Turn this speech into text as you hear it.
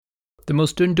The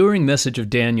most enduring message of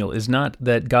Daniel is not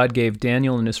that God gave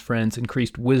Daniel and his friends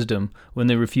increased wisdom when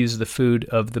they refused the food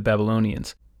of the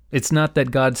Babylonians. It's not that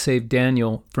God saved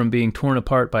Daniel from being torn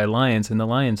apart by lions in the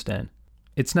lion's den.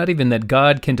 It's not even that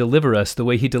God can deliver us the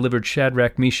way he delivered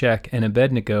Shadrach, Meshach, and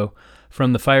Abednego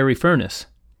from the fiery furnace.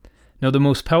 No, the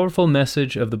most powerful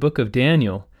message of the book of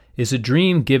Daniel is a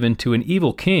dream given to an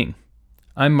evil king.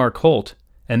 I'm Mark Holt,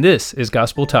 and this is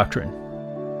Gospel Doctrine.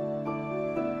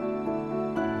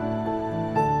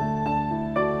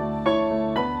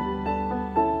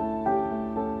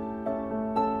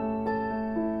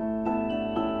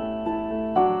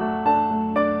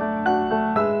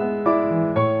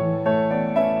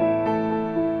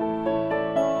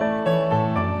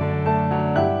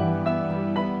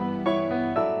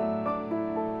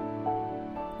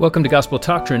 Welcome to Gospel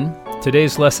Doctrine.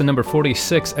 Today's lesson number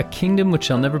 46, A Kingdom Which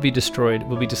Shall Never Be Destroyed.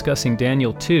 We'll be discussing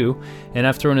Daniel 2, and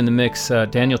I've thrown in the mix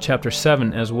Daniel chapter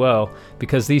 7 as well,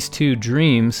 because these two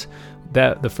dreams,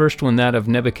 that the first one, that of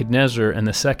Nebuchadnezzar, and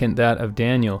the second, that of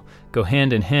Daniel, go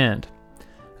hand in hand.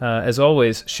 As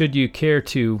always, should you care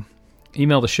to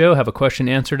email the show, have a question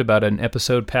answered about an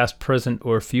episode past, present,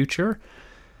 or future,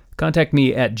 contact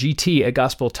me at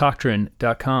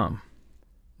gt@gospeldoctrine.com.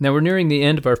 Now, we're nearing the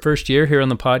end of our first year here on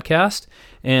the podcast,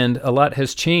 and a lot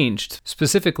has changed.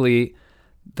 Specifically,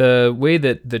 the way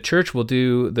that the Church of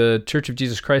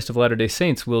Jesus Christ of Latter-day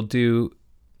Saints will do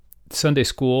Sunday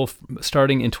school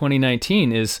starting in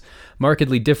 2019 is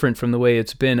markedly different from the way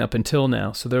it's been up until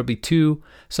now. So there'll be 2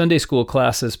 Sunday school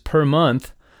classes per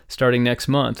month starting next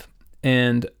month.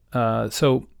 And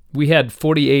so we had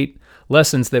 48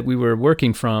 lessons that we were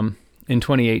working from in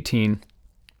 2018.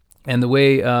 And the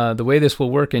way this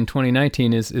will work in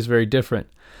 2019 is very different.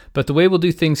 But the way we'll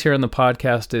do things here on the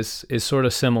podcast is sort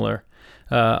of similar.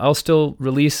 I'll still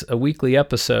release a weekly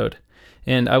episode,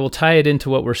 and I will tie it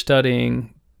into what we're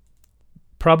studying.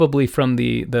 Probably from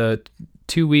the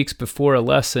 2 weeks before a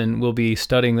lesson, we'll be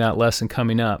studying that lesson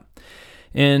coming up.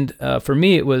 And for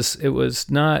me, it was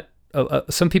not.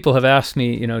 Some people have asked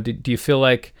me, do you feel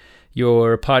like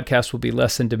your podcast will be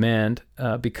less in demand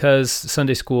because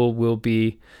Sunday school will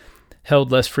be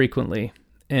held less frequently?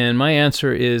 And my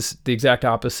answer is the exact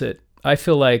opposite. I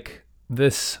feel like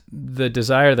the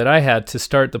desire that I had to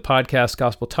start the podcast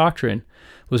Gospel Doctrine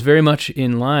was very much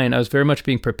in line. I was very much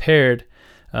being prepared,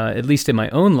 at least in my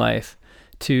own life,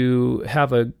 to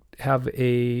have a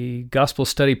gospel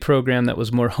study program that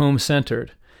was more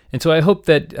home-centered. And so I hope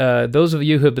that those of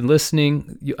you who have been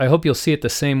listening, I hope you'll see it the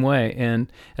same way.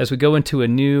 And as we go into a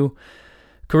new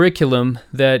curriculum,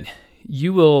 that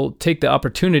you will take the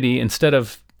opportunity, instead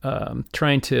of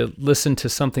trying to listen to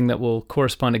something that will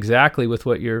correspond exactly with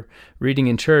what you're reading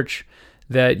in church,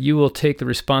 that you will take the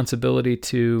responsibility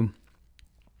to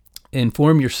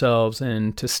inform yourselves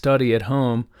and to study at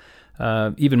home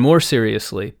even more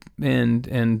seriously.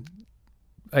 And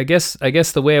I guess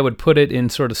the way I would put it in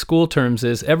sort of school terms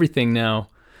is everything now,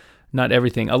 not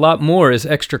everything, a lot more is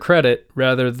extra credit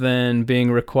rather than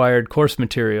being required course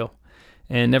material.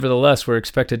 And nevertheless, we're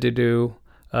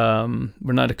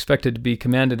not expected to be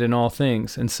commanded in all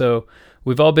things. And so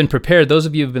we've all been prepared. Those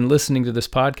of you who've been listening to this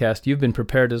podcast, you've been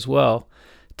prepared as well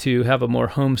to have a more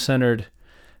home-centered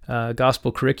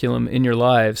gospel curriculum in your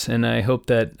lives. And I hope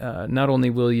that not only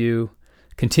will you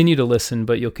continue to listen,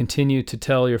 but you'll continue to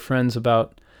tell your friends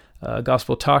about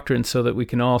gospel doctrine so that we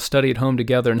can all study at home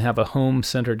together and have a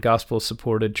home-centered,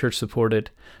 gospel-supported, church-supported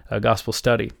gospel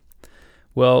study.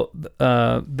 Well,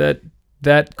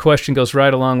 that question goes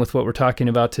right along with what we're talking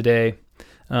about today.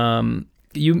 The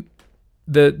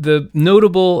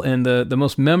notable and the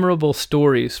most memorable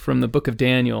stories from the book of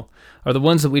Daniel are the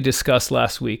ones that we discussed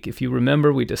last week. If you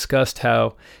remember, we discussed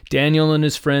how Daniel and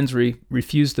his friends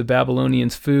refused the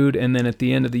Babylonians' food, and then at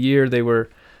the end of the year they were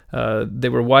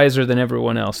wiser than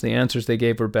everyone else. The answers they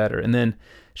gave were better. And then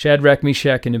Shadrach,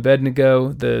 Meshach, and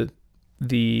Abednego,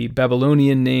 the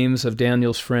Babylonian names of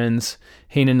Daniel's friends,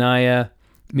 Hananiah,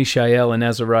 Mishael, and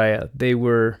Azariah, they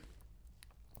were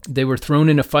thrown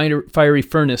in a fiery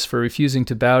furnace for refusing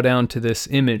to bow down to this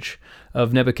image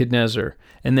of Nebuchadnezzar.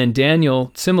 And then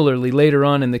Daniel, similarly, later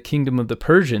on in the kingdom of the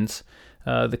Persians,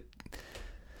 the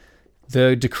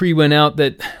decree went out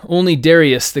that only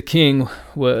Darius, the king,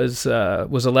 was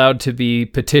allowed to be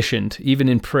petitioned, even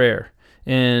in prayer.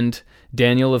 And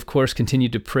Daniel, of course,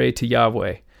 continued to pray to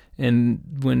Yahweh. And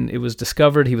when it was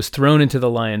discovered, he was thrown into the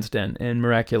lion's den and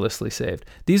miraculously saved.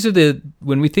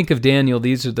 When we think of Daniel,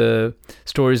 these are the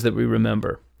stories that we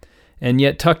remember. And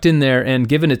yet tucked in there and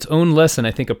given its own lesson,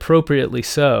 I think appropriately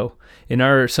so, in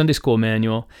our Sunday school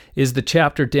manual, is the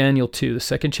chapter Daniel 2, the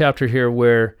second chapter here,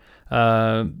 where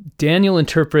Daniel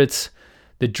interprets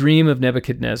the dream of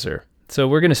Nebuchadnezzar. So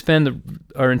we're going to spend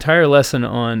our entire lesson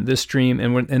on this dream,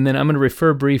 and then I'm going to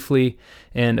refer briefly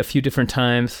and a few different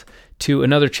times to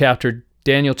another chapter,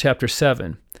 Daniel chapter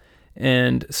 7.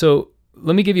 And so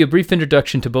let me give you a brief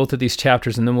introduction to both of these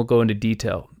chapters, and then we'll go into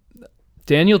detail.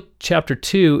 Daniel chapter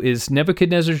 2 is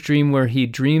Nebuchadnezzar's dream, where he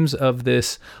dreams of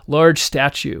this large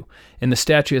statue, and the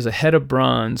statue has a head of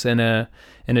bronze and a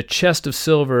chest of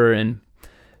silver, and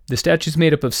the statue is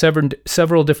made up of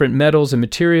several different metals and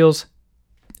materials.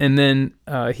 And then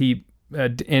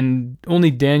and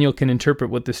only Daniel can interpret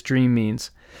what this dream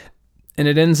means. And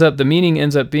the meaning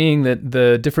ends up being that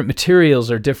the different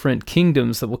materials are different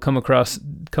kingdoms that will come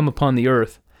upon the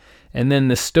earth. And then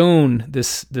the stone,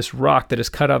 this rock that is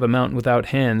cut out of the mountain without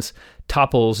hands,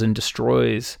 topples and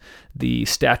destroys the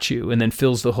statue and then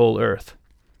fills the whole earth.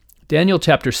 Daniel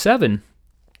chapter 7,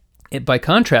 by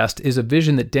contrast, is a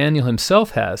vision that Daniel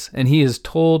himself has, and he is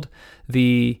told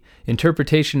the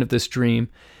interpretation of this dream.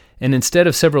 And instead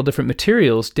of several different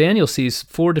materials, Daniel sees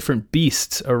 4 different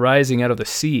beasts arising out of the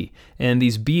sea. And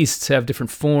these beasts have different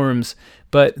forms,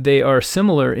 but they are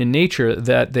similar in nature,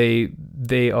 that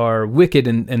they are wicked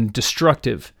and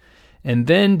destructive. And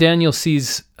then Daniel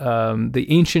sees the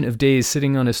Ancient of Days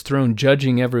sitting on his throne,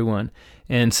 judging everyone.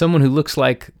 And someone who looks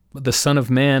like the Son of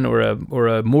Man or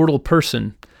a mortal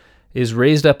person is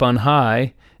raised up on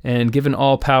high and given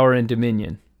all power and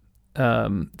dominion.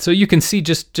 So you can see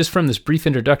just from this brief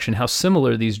introduction how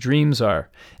similar these dreams are,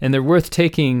 and they're worth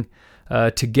taking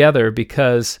together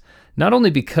not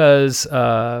only because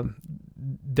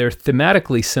they're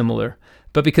thematically similar,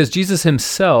 but because Jesus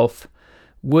himself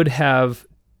would have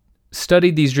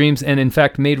studied these dreams and in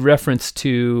fact made reference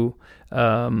to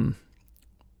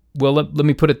let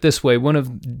me put it this way. One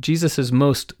of Jesus'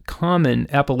 most common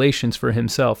appellations for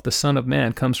himself, the Son of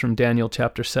Man, comes from Daniel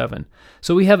chapter 7.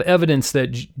 So we have evidence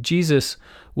that Jesus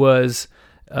was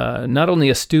not only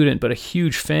a student, but a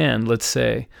huge fan, let's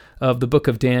say, of the book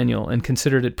of Daniel and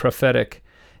considered it prophetic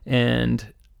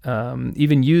and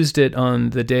even used it on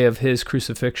the day of his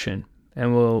crucifixion.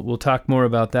 And we'll talk more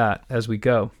about that as we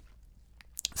go.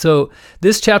 So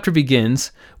this chapter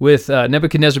begins with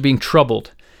Nebuchadnezzar being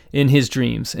troubled in his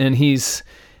dreams, and he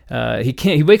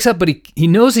wakes up, but he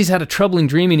knows he's had a troubling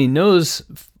dream, and he knows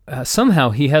somehow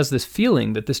he has this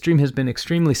feeling that this dream has been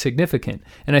extremely significant.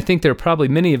 And I think there are probably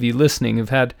many of you listening who've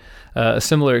had a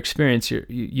similar experience.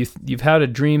 You've had a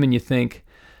dream and you think,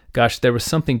 gosh, there was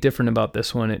something different about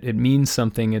this one. It means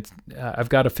something. I've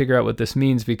got to figure out what this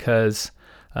means because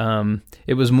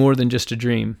it was more than just a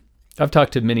dream. I've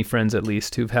talked to many friends, at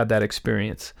least, who've had that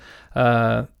experience.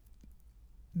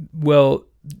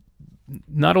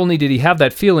 Not only did he have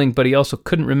that feeling, but he also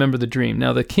couldn't remember the dream.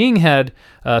 Now, the king had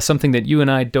something that you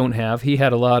and I don't have. He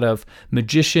had a lot of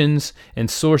magicians and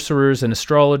sorcerers and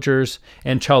astrologers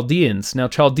and Chaldeans. Now,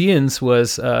 Chaldeans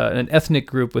was an ethnic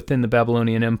group within the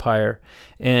Babylonian Empire,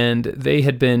 and they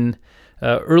had been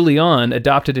early on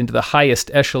adopted into the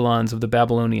highest echelons of the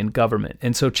Babylonian government.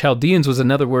 And so Chaldeans was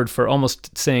another word for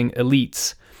almost saying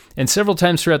elites. And several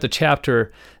times throughout the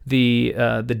chapter, the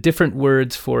different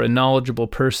words for a knowledgeable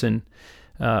person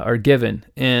are given.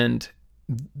 And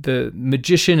the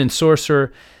magician and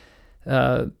sorcerer,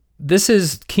 this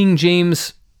is King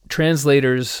James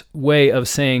translators' way of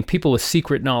saying people with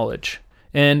secret knowledge.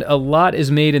 And a lot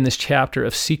is made in this chapter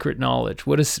of secret knowledge.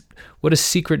 What does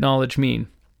secret knowledge mean?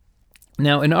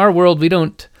 Now, in our world, we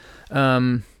don't.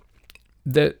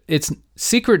 It's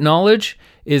secret knowledge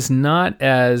is not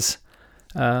as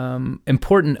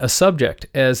important a subject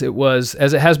as it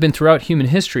has been throughout human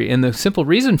history, and the simple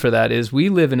reason for that is we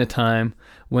live in a time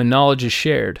when knowledge is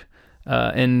shared,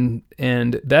 and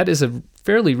that is a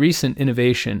fairly recent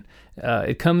innovation.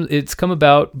 It's come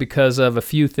about because of a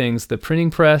few things: the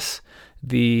printing press,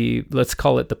 let's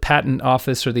call it the patent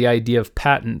office or the idea of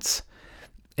patents,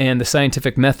 and the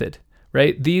scientific method.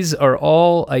 Right? These are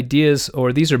all ideas,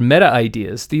 or these are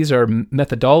meta-ideas. These are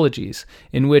methodologies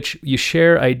in which you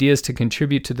share ideas to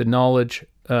contribute to the knowledge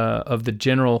of the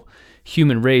general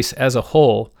human race as a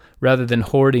whole, rather than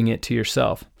hoarding it to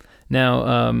yourself.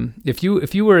 Now, if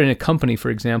you were in a company, for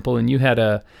example, and you had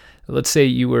let's say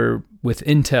you were with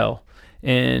Intel,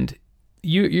 and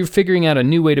you're figuring out a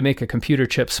new way to make a computer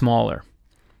chip smaller.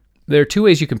 There are 2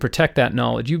 ways you can protect that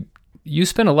knowledge. You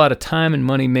spend a lot of time and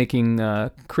money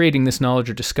creating this knowledge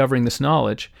or discovering this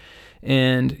knowledge,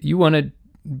 and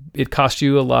it cost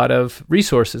you a lot of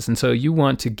resources, and so you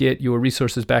want to get your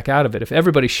resources back out of it. If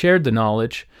everybody shared the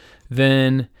knowledge,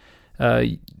 then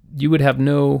you would have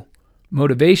no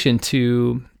motivation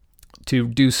to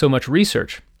do so much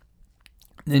research.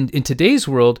 And in today's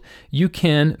world, you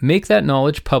can make that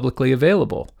knowledge publicly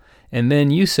available, and then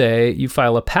you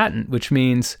file a patent, which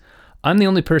means I'm the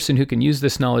only person who can use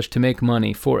this knowledge to make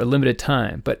money for a limited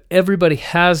time, but everybody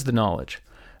has the knowledge.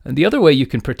 And the other way you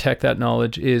can protect that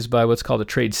knowledge is by what's called a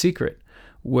trade secret,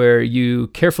 where you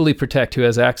carefully protect who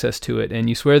has access to it, and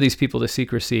you swear these people to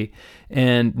secrecy,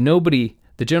 and nobody,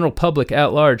 the general public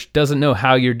at large, doesn't know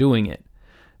how you're doing it.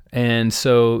 And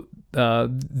so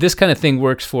this kind of thing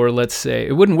works for, let's say,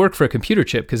 it wouldn't work for a computer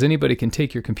chip because anybody can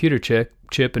take your computer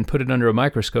chip and put it under a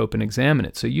microscope and examine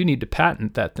it. So you need to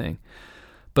patent that thing.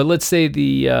 But let's say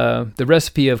the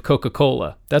recipe of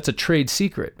Coca-Cola, that's a trade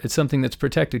secret. It's something that's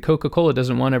protected. Coca-Cola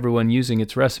doesn't want everyone using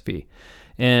its recipe.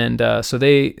 And so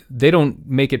they don't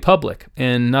make it public,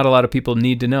 and not a lot of people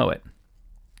need to know it.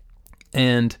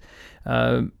 And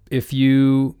if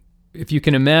you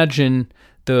can imagine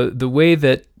the way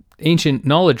that ancient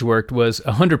knowledge worked was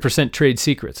 100% trade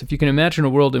secrets. If you can imagine a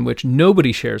world in which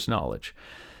nobody shares knowledge,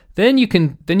 then you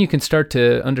can start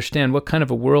to understand what kind of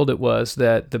a world it was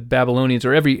that the Babylonians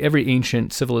or every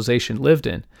ancient civilization lived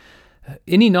in.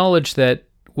 Any knowledge that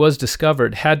was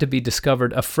discovered had to be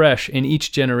discovered afresh in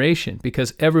each generation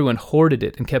because everyone hoarded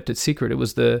it and kept it secret. It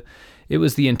was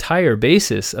the entire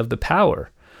basis of the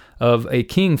power of a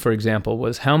king, for example,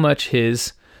 was how much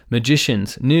his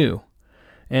magicians knew.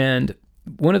 And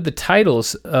one of the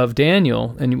titles of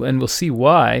Daniel, and we'll see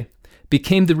why,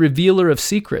 became the revealer of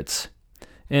secrets.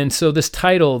 And so this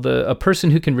title, a person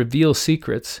who can reveal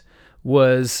secrets,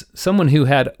 was someone who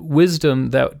had wisdom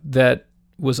that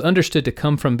was understood to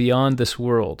come from beyond this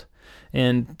world.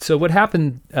 And so what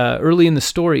happened early in the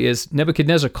story is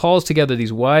Nebuchadnezzar calls together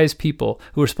these wise people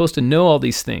who are supposed to know all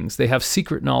these things. They have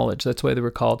secret knowledge. That's why they were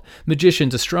called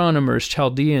magicians, astronomers,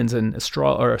 Chaldeans, and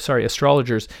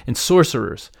astrologers, and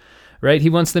sorcerers. Right?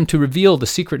 He wants them to reveal the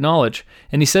secret knowledge.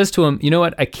 And he says to them, you know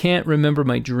what? I can't remember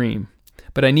my dream,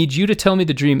 but I need you to tell me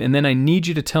the dream, and then I need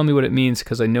you to tell me what it means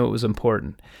because I know it was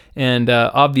important. And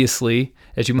obviously,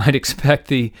 as you might expect,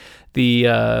 the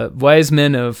wise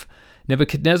men of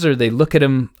Nebuchadnezzar, they look at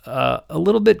him a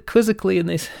little bit quizzically, and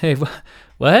they say,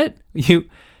 what? You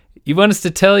want us to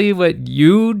tell you what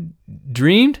you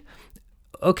dreamed?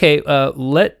 Okay,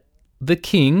 let the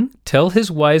king tell his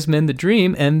wise men the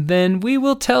dream, and then we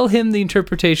will tell him the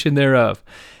interpretation thereof.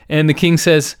 And the king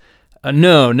says,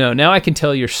 no, now I can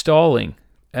tell you're stalling.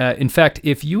 In fact,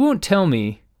 if you won't tell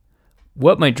me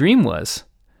what my dream was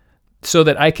so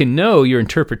that I can know your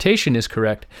interpretation is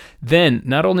correct, then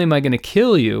not only am I going to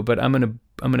kill you, but I'm going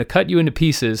to cut you into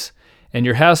pieces, and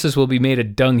your houses will be made a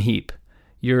dung heap.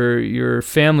 Your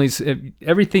families,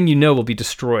 everything you know will be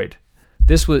destroyed.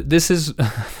 This is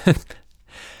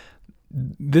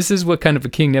This is what kind of a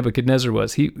king Nebuchadnezzar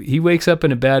was. He wakes up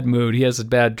in a bad mood, he has a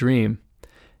bad dream,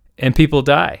 and people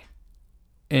die.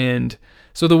 And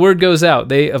so the word goes out.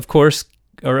 They, of course,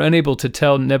 are unable to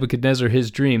tell Nebuchadnezzar his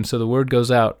dream, so the word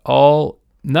goes out.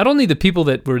 Not only the people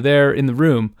that were there in the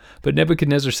room, but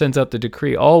Nebuchadnezzar sends out the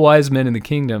decree. All wise men in the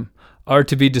kingdom are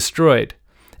to be destroyed.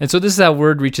 And so this is how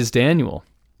word reaches Daniel,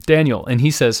 and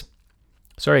he says,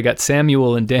 sorry, I got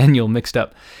Samuel and Daniel mixed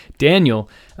up. Daniel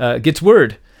gets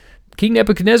word. King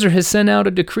Nebuchadnezzar has sent out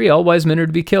a decree. All wise men are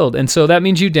to be killed. And so that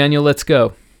means you, Daniel, let's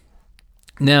go.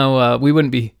 Now, we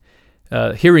wouldn't be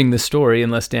hearing this story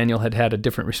unless Daniel had a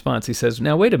different response. He says,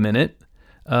 now, wait a minute.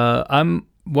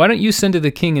 Why don't you send to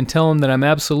the king and tell him that I'm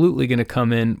absolutely going to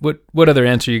come in? What other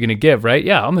answer are you going to give, right?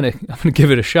 Yeah, I'm going to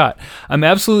give it a shot. I'm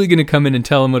absolutely going to come in and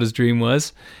tell him what his dream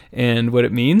was and what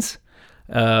it means.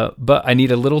 But I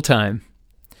need a little time.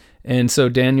 And so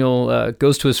Daniel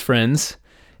goes to his friends.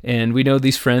 And we know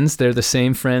these friends, they're the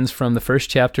same friends from the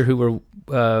first chapter who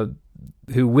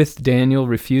with Daniel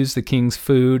refused the king's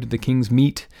food, the king's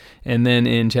meat. And then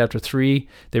in chapter 3,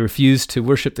 they refused to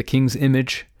worship the king's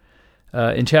image.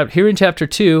 Here in chapter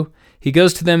 2, he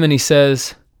goes to them and he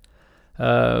says,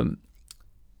 Hananiah,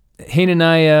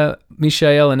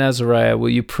 Mishael, and Azariah,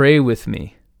 will you pray with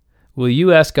me? Will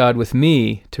you ask God with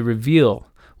me to reveal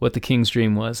what the king's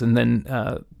dream was? And then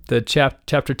the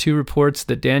chapter 2 reports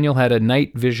that Daniel had a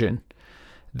night vision.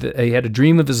 He had a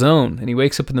dream of his own, and he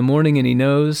wakes up in the morning and he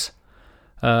knows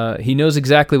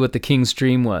exactly what the king's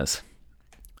dream was.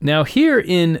 Now here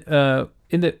in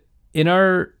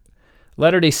our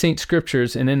Latter-day Saint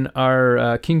scriptures and in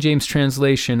our King James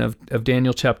translation of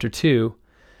Daniel chapter 2,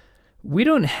 we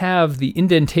don't have the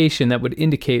indentation that would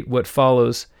indicate what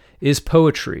follows is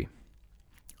poetry.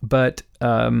 But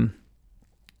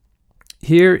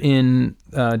here in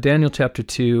Daniel chapter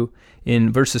 2,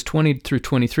 in verses 20 through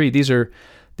 23, these are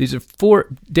four.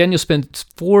 Daniel spends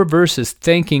 4 verses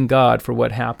thanking God for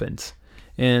what happens,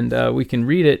 and we can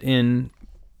read it in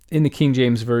the King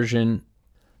James version.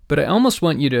 But I almost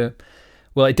want you to,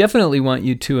 I definitely want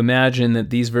you to imagine that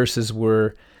these verses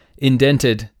were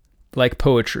indented like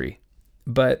poetry.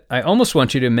 but I almost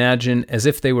want you to imagine as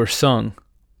if they were sung,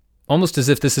 almost as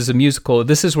if this is a musical.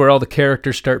 This is where all the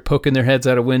characters start poking their heads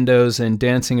out of windows and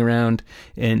dancing around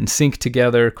in sync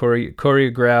together,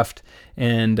 choreographed,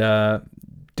 and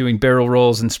doing barrel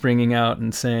rolls and springing out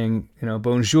and saying,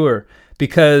 bonjour,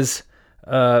 because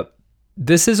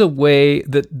this is a way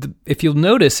that, if you'll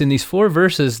notice in these 4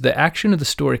 verses, the action of the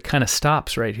story kind of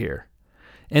stops right here.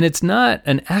 And it's not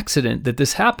an accident that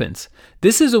this happens.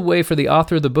 This is a way for the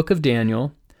author of the book of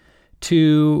Daniel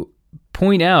to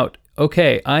point out,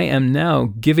 okay, I am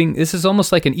now giving, this is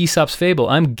almost like an Aesop's fable.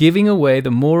 I'm giving away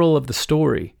the moral of the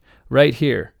story right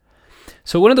here.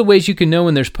 So one of the ways you can know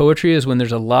when there's poetry is when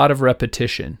there's a lot of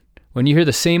repetition. When you hear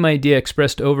the same idea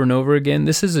expressed over and over again,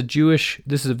 this is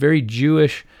a very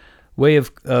Jewish way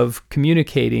of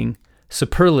communicating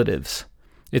superlatives.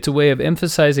 It's a way of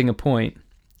emphasizing a point,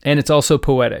 and it's also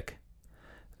poetic.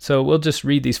 So we'll just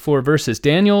read these 4 verses.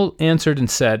 Daniel answered and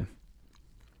said,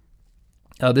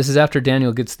 this is after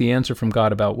Daniel gets the answer from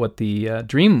God about what the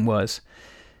dream was.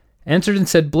 Answered and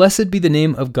said, Blessed be the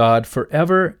name of God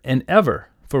forever and ever,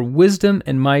 for wisdom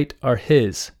and might are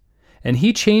his. And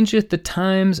he changeth the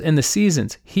times and the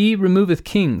seasons. He removeth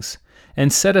kings,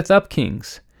 and setteth up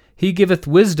kings. He giveth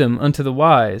wisdom unto the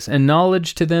wise, and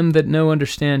knowledge to them that know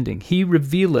understanding. He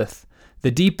revealeth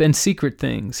the deep and secret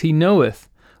things. He knoweth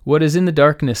what is in the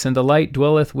darkness, and the light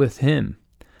dwelleth with him.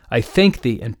 I thank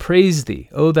thee and praise thee,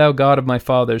 O thou God of my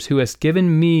fathers, who hast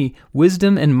given me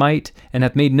wisdom and might, and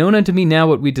hath made known unto me now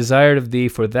what we desired of thee,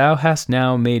 for thou hast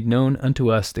now made known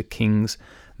unto us the king's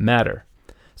matter.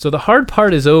 So the hard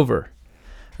part is over.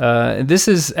 This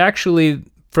is actually,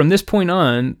 from this point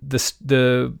on,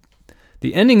 the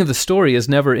ending of the story is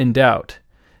never in doubt.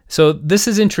 So this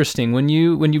is interesting. When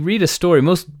you read a story,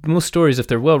 most stories, if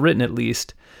they're well written at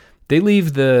least, they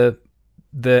leave the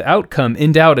outcome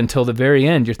in doubt until the very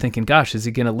end. You're thinking, gosh, is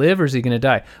he going to live or is he going to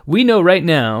die? We know right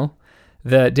now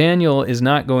that Daniel is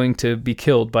not going to be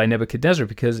killed by Nebuchadnezzar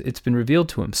because it's been revealed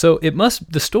to him. So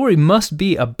the story must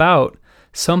be about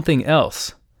something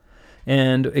else.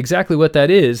 And exactly what that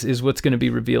is what's going to be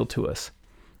revealed to us.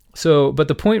 So, but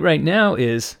the point right now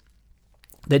is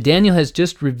that Daniel has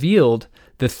just revealed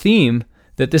the theme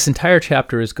that this entire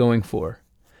chapter is going for.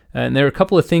 And there are a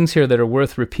couple of things here that are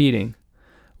worth repeating.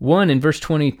 One, in verse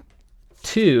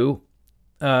 22,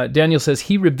 Daniel says,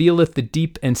 He revealeth the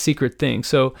deep and secret things.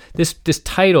 So this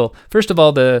title, first of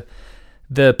all, the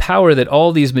power that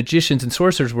all these magicians and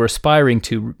sorcerers were aspiring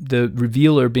to, the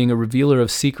revealer being a revealer of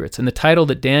secrets, and the title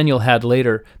that Daniel had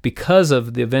later because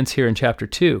of the events here in chapter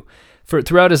 2.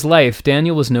 Throughout his life,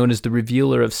 Daniel was known as the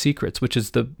revealer of secrets, which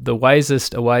is the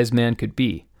wisest a wise man could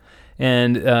be.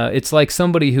 And it's like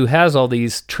somebody who has all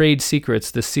these trade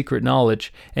secrets, this secret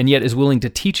knowledge, and yet is willing to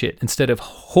teach it instead of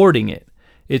hoarding it.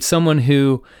 It's someone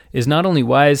who is not only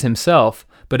wise himself,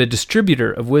 but a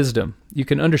distributor of wisdom. You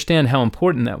can understand how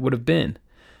important that would have been.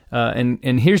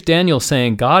 And here's Daniel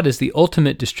saying God is the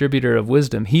ultimate distributor of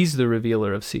wisdom. He's the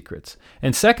revealer of secrets.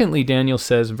 And secondly, Daniel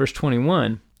says in verse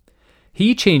 21,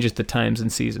 He changeth the times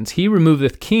and seasons. He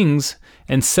removeth kings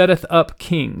and setteth up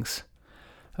kings.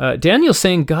 Daniel's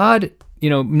saying God,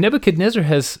 Nebuchadnezzar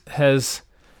has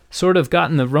sort of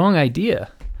gotten the wrong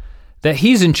idea that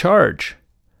he's in charge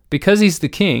because he's the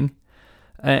king.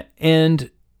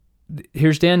 And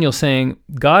here's Daniel saying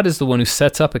God is the one who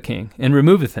sets up a king and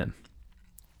removeth him.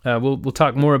 We'll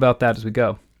talk more about that as we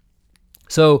go.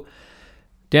 So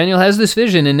Daniel has this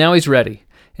vision, and now he's ready.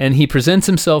 And he presents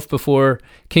himself before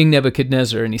King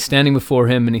Nebuchadnezzar, and he's standing before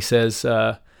him, and he says,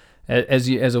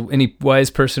 any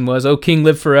wise person was, "O king,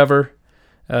 live forever."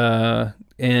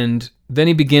 And then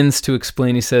he begins to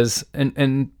explain. He says,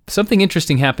 and something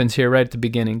interesting happens here right at the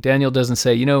beginning. Daniel doesn't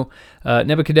say,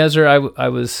 Nebuchadnezzar, I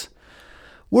was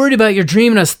worried about your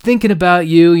dream, and I was thinking about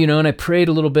you, and I prayed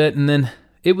a little bit, and then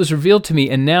it was revealed to me,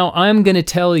 and now I'm going to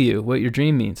tell you what your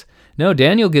dream means. No,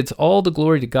 Daniel gets all the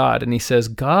glory to God, and he says,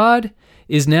 God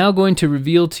is now going to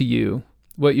reveal to you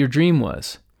what your dream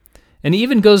was. And he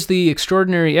even goes the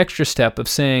extraordinary extra step of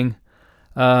saying,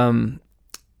 God,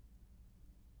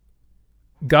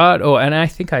 and I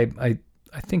think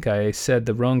I said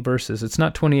the wrong verses. It's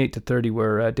not 28 to 30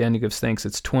 where Daniel gives thanks.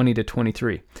 It's 20 to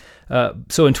 23.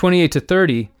 So in 28 to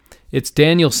 30, it's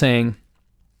Daniel saying,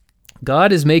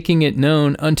 God is making it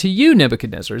known unto you,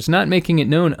 Nebuchadnezzar. It's not making it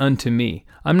known unto me.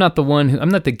 I'm not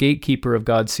the gatekeeper of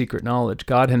God's secret knowledge.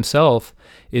 God himself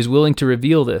is willing to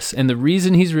reveal this. And the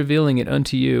reason he's revealing it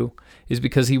unto you is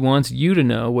because he wants you to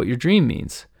know what your dream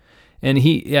means. And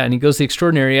he goes the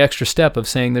extraordinary extra step of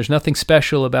saying there's nothing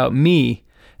special about me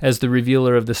as the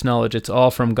revealer of this knowledge. It's all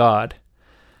from God.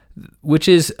 which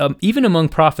is even among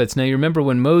prophets. Now, you remember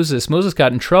when Moses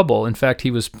got in trouble. In fact,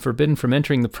 he was forbidden from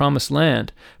entering the promised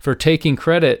land for taking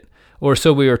credit, or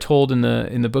so we are told in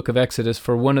the book of Exodus,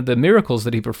 for one of the miracles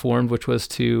that he performed, which was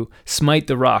to smite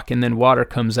the rock and then water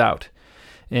comes out.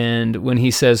 And when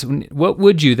he says, "What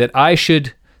would you that I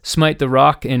should smite the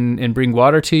rock and bring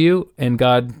water to you?" And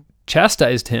God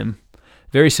chastised him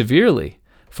very severely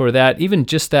for that, even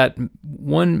just that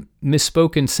one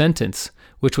misspoken sentence,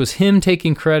 which was him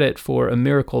taking credit for a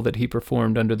miracle that he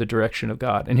performed under the direction of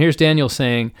God. And here's Daniel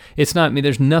saying, it's not me,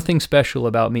 there's nothing special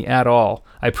about me at all.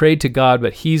 I prayed to God,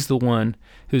 but he's the one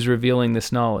who's revealing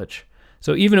this knowledge.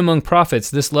 So even among prophets,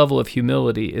 this level of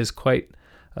humility is quite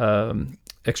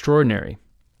extraordinary.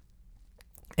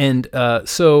 And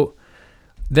so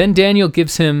then Daniel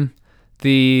gives him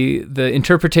the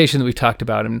interpretation that we've talked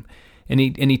about, and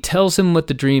he tells him what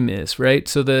the dream is, right?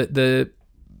 So the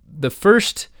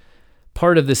first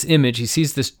part of this image, he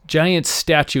sees this giant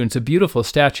statue, and it's a beautiful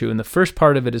statue, and the first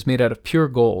part of it is made out of pure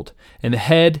gold, and the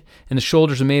head and the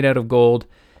shoulders are made out of gold.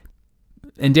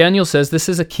 And Daniel says, this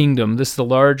is a kingdom, this is a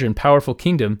large and powerful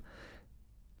kingdom,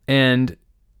 and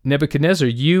Nebuchadnezzar,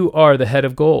 you are the head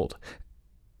of gold.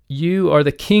 You are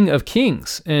the king of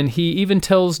kings. And he even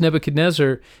tells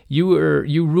Nebuchadnezzar,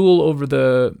 you rule over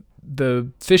the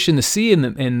fish in the sea and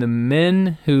the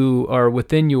men who are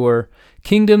within your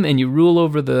kingdom, and you rule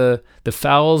over the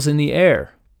fowls in the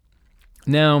air.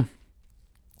 Now,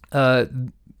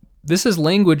 this is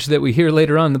language that we hear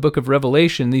later on in the book of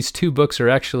Revelation. These two books are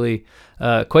actually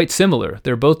quite similar.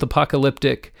 They're both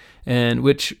apocalyptic, and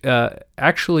which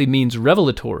actually means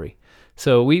revelatory.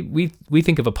 So we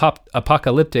think of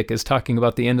apocalyptic as talking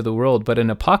about the end of the world, but an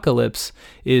apocalypse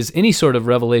is any sort of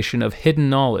revelation of hidden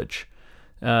knowledge,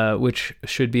 which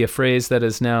should be a phrase that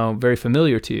is now very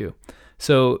familiar to you.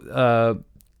 So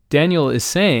Daniel is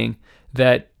saying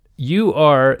that you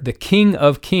are the King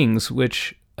of Kings,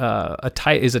 which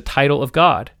is a title of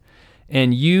God,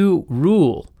 and you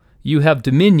rule, you have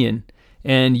dominion,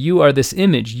 and you are this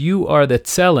image. You are the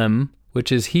Tselem,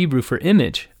 which is Hebrew for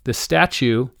image. The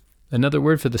statue, another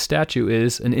word for the statue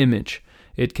is an image.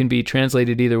 It can be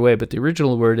translated either way, but the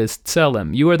original word is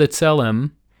Tselem. You are the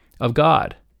Tselem of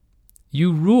God.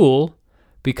 You rule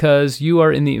because you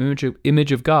are in the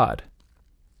image of God.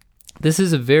 This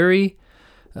is a very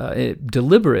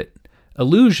deliberate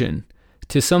allusion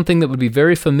to something that would be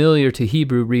very familiar to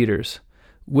Hebrew readers,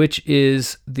 which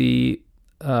is the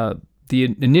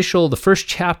first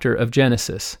chapter of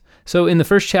Genesis. So in the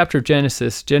first chapter of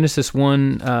Genesis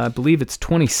 1, I believe it's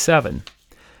 27,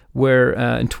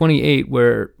 and 28,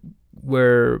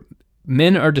 where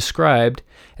men are described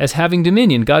as having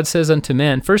dominion. God says unto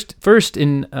man, first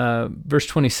in verse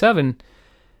 27,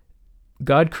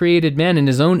 God created man in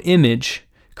his own image,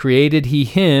 created he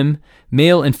him,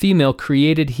 male and female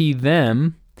created he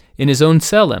them in his own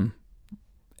Tselem.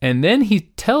 And then he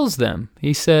tells them,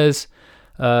 he says,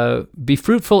 be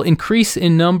fruitful, increase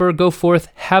in number, go forth,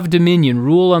 have dominion,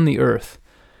 rule on the earth.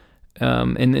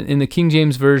 In the King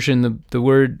James Version,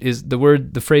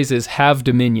 the phrase is have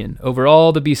dominion over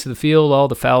all the beasts of the field, all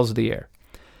the fowls of the air.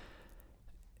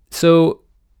 So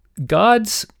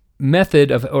God's method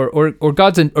of, or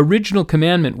God's original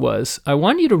commandment was, I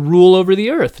want you to rule over the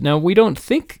earth. Now, we don't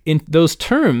think in those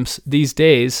terms these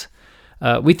days.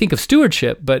 We think of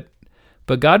stewardship, but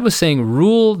God was saying,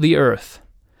 rule the earth.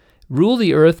 Rule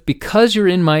the earth because you're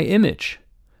in my image,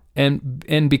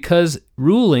 and because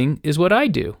ruling is what I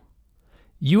do.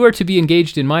 You are to be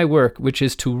engaged in my work, which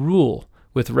is to rule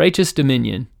with righteous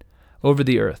dominion over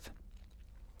the earth.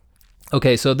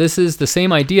 Okay, so this is the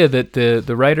same idea that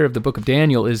the writer of the book of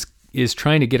Daniel is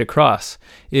trying to get across,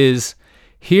 is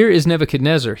here is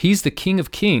Nebuchadnezzar. He's the king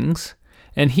of kings,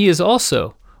 and he is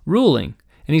also ruling,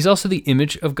 and he's also the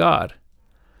image of God.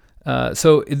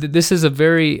 So this is a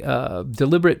very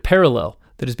deliberate parallel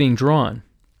that is being drawn.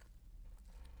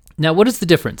 Now, what is the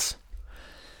difference?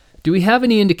 Do we have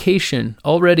any indication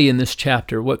already in this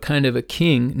chapter what kind of a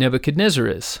king Nebuchadnezzar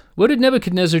is? What did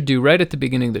Nebuchadnezzar do right at the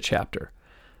beginning of the chapter?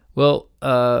 Well,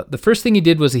 the first thing he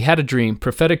did was he had a dream,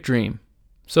 prophetic dream.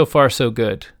 So far, so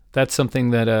good. That's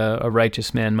something that a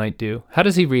righteous man might do. How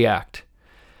does he react?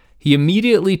 He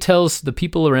immediately tells the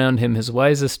people around him, his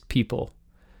wisest people,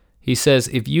 he says,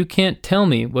 if you can't tell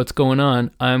me what's going on,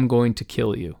 I'm going to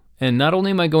kill you. And not only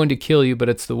am I going to kill you, but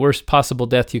it's the worst possible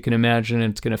death you can imagine,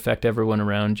 and it's going to affect everyone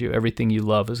around you. Everything you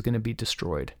love is going to be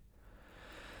destroyed.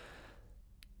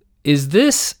 Is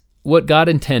this what God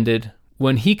intended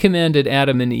when he commanded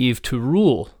Adam and Eve to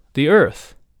rule the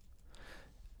earth?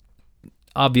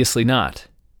 Obviously not.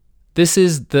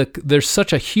 There's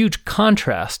such a huge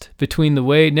contrast between the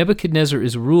way Nebuchadnezzar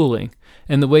is ruling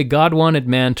and the way God wanted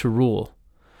man to rule,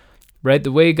 right?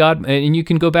 The way God, and you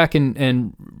can go back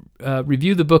and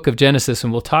review the book of Genesis,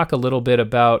 and we'll talk a little bit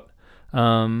about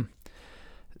some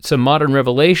modern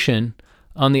revelation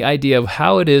on the idea of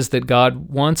how it is that God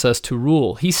wants us to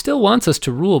rule. He still wants us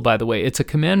to rule, by the way. It's a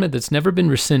commandment that's never been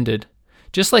rescinded.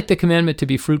 Just like the commandment to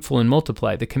be fruitful and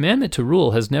multiply, the commandment to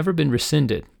rule has never been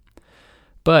rescinded.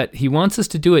 But he wants us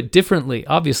to do it differently,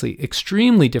 obviously,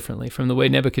 extremely differently from the way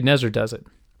Nebuchadnezzar does it.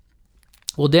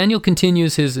 Well, Daniel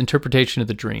continues his interpretation of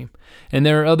the dream, and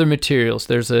there are other materials.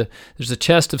 There's a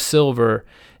chest of silver,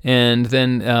 and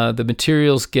then the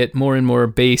materials get more and more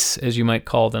base, as you might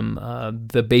call them,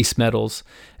 the base metals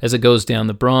as it goes down.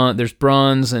 There's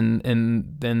bronze, and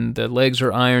then the legs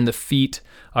are iron, the feet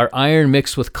are iron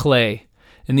mixed with clay.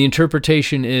 And the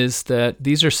interpretation is that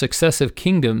these are successive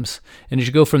kingdoms, and as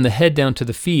you go from the head down to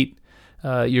the feet,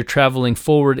 you're traveling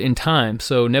forward in time.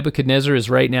 So Nebuchadnezzar is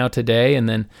right now today, and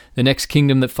then the next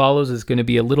kingdom that follows is going to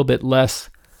be a little bit less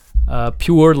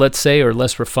pure, let's say, or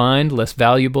less refined, less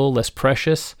valuable, less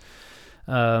precious.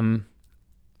 And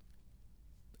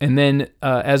then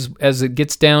as it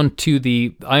gets down to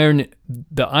the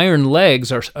iron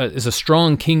legs is a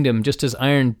strong kingdom. Just as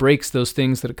iron breaks those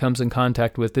things that it comes in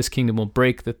contact with, this kingdom will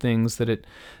break the things that it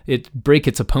break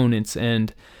its opponents.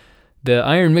 And the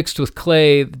iron mixed with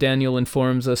clay, Daniel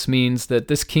informs us, means that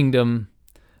this kingdom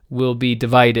will be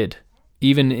divided,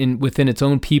 even within its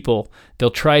own people.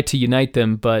 They'll try to unite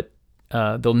them, but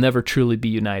they'll never truly be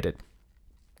united.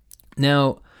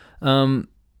 Now,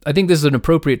 I think this is an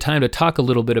appropriate time to talk a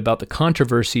little bit about the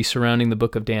controversy surrounding the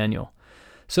book of Daniel.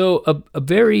 So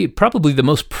probably the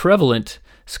most prevalent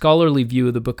scholarly view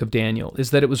of the book of Daniel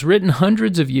is that it was written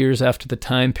hundreds of years after the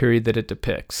time period that it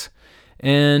depicts.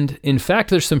 And in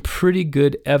fact, there's some pretty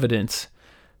good evidence,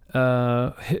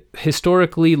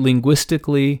 historically,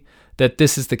 linguistically, that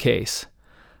this is the case.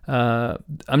 I'm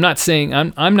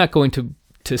not going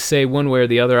to say one way or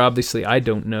the other. Obviously, I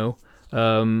don't know.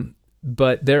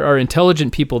 But there are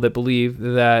intelligent people that believe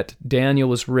that Daniel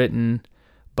was written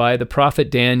by the prophet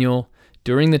Daniel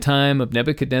during the time of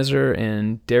Nebuchadnezzar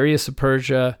and Darius of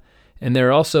Persia. And there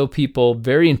are also people,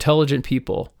 very intelligent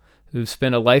people, who've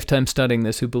spent a lifetime studying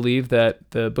this, who believe that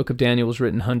the book of Daniel was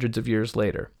written hundreds of years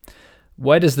later.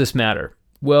 Why does this matter?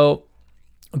 Well,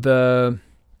 there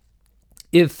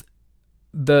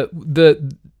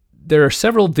are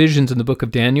several visions in the book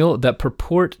of Daniel that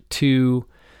purport to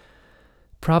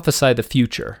prophesy the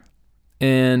future.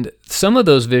 And some of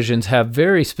those visions have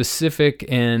very specific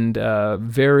and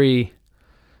very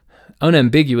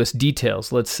unambiguous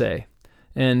details, let's say.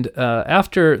 And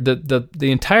after the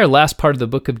entire last part of the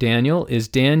book of Daniel is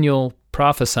Daniel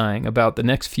prophesying about the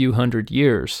next few hundred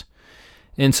years.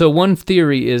 And so one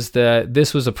theory is that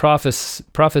this was a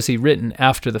prophecy written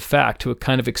after the fact to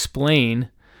kind of explain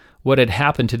what had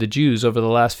happened to the Jews over the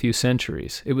last few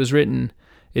centuries. It was written,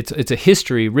 it's a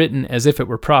history written as if it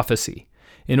were prophecy,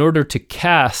 in order to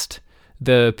cast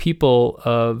the people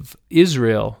of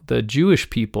Israel, the Jewish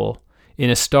people, in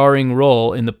a starring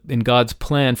role in God's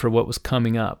plan for what was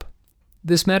coming up.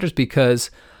 This matters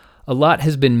because a lot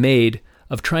has been made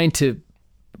of trying to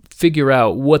figure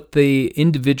out what the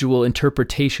individual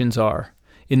interpretations are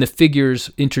in the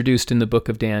figures introduced in the book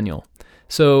of Daniel.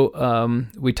 So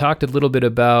we talked a little bit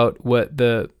about what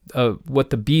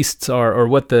the beasts are, or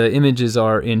what the images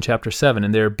are in chapter 7,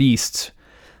 and they're beasts.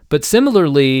 But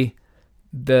similarly,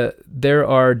 there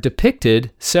are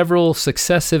depicted several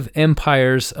successive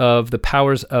empires of the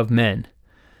powers of men,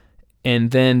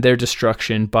 and then their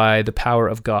destruction by the power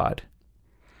of God.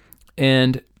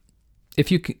 And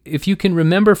if you can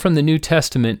remember from the New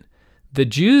Testament, the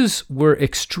Jews were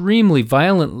extremely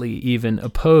violently even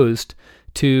opposed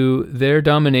to their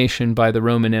domination by the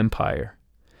Roman Empire.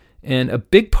 And a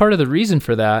big part of the reason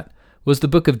for that was the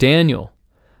book of Daniel.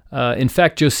 In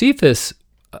fact, Josephus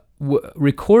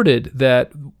recorded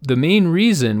that one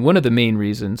of the main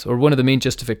reasons, or one of the main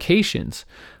justifications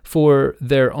for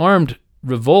their armed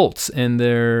revolts and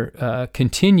their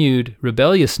continued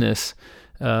rebelliousness,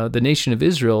 the nation of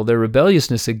Israel, their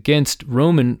rebelliousness against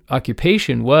Roman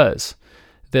occupation, was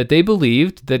that they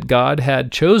believed that God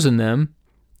had chosen them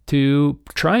to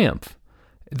triumph,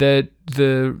 that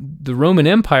the Roman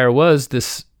Empire was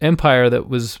this empire that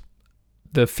was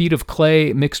the feet of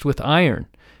clay mixed with iron,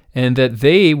 and that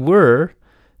they were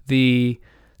the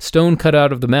stone cut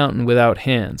out of the mountain without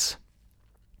hands.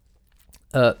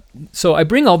 So I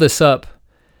bring all this up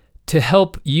to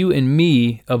help you and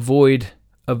me avoid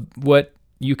what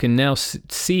you can now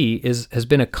see has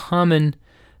been a common,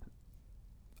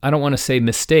 I don't want to say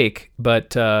mistake,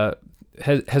 but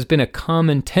has been a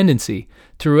common tendency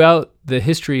throughout the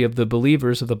history of the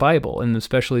believers of the Bible, and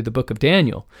especially the book of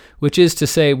Daniel, which is to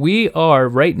say we are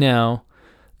right now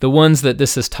the ones that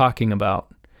this is talking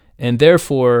about, and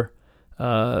therefore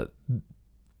the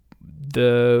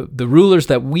rulers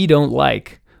that we don't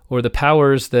like, or the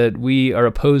powers that we are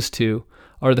opposed to,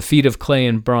 are the feet of clay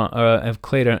and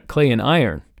clay and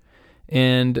iron,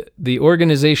 and the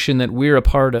organization that we're a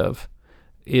part of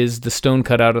is the stone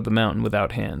cut out of the mountain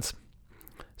without hands.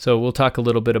 So we'll talk a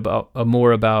little bit about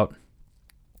more about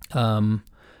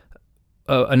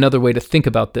another way to think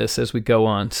about this as we go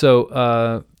on.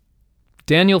 So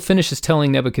Daniel finishes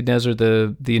telling Nebuchadnezzar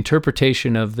the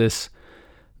interpretation of this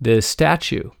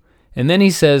statue. And then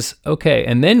he says, okay,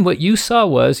 and then what you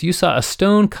saw a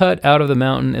stone cut out of the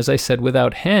mountain, as I said,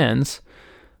 without hands.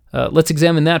 Let's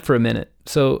examine that for a minute.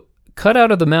 So cut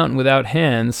out of the mountain without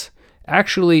hands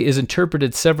actually is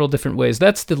interpreted several different ways.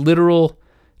 That's the literal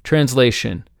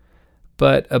translation.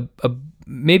 But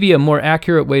maybe a more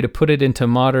accurate way to put it into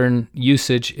modern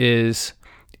usage is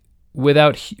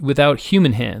without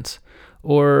human hands.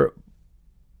 Or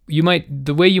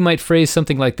the way you might phrase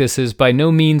something like this is by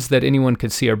no means that anyone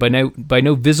could see, or by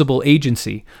no visible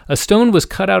agency. A stone was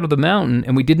cut out of the mountain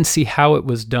and we didn't see how it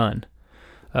was done.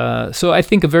 So I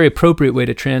think a very appropriate way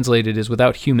to translate it is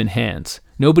without human hands.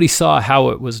 Nobody saw how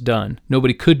it was done.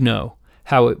 Nobody could know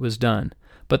how it was done.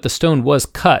 But the stone was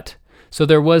cut, so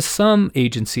there was some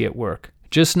agency at work,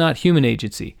 just not human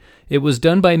agency. It was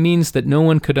done by means that no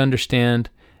one could understand,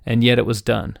 and yet it was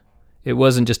done. It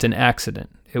wasn't just an accident.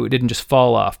 It didn't just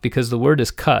fall off, because the word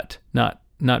is cut, not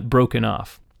broken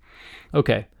off.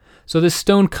 Okay, so this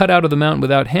stone cut out of the mountain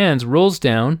without hands rolls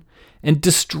down and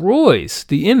destroys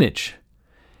the image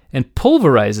and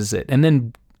pulverizes it,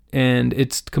 and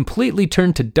it's completely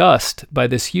turned to dust by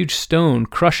this huge stone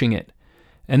crushing it.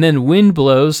 And then wind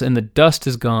blows and the dust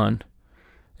is gone,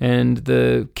 and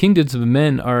the kingdoms of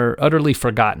men are utterly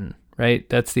forgotten, right?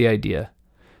 That's the idea.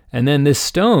 And then this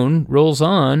stone rolls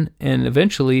on and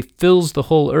eventually fills the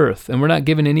whole earth, and we're not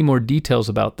given any more details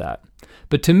about that.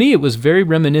 But to me, it was very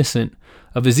reminiscent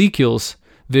of Ezekiel's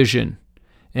vision.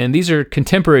 And these are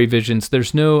contemporary visions.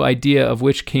 There's no idea of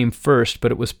which came first,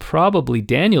 but it was probably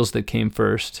Daniel's that came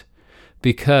first,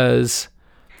 because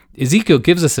Ezekiel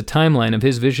gives us a timeline of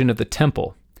his vision of the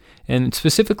temple. And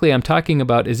specifically, I'm talking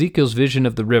about Ezekiel's vision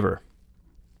of the river.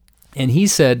 And he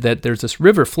said that there's this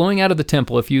river flowing out of the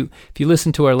temple. If you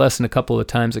listened to our lesson a couple of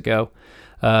times ago,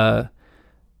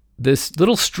 this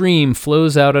little stream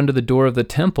flows out under the door of the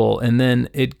temple, and then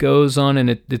it goes on, and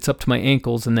it's up to my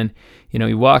ankles, and then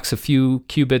he walks a few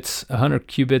cubits, 100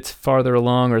 cubits farther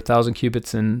along, or 1,000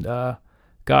 cubits, and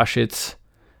it's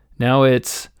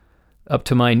up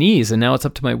to my knees, and now it's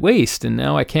up to my waist, and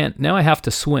now I have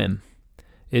to swim.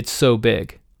 It's so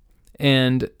big.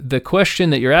 And the question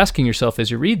that you're asking yourself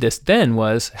as you read this then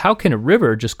was, how can a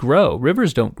river just grow?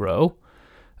 Rivers don't grow.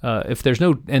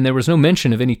 There was no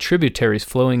mention of any tributaries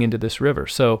flowing into this river.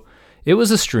 So it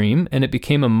was a stream, and it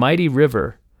became a mighty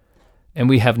river, and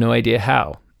we have no idea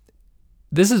how.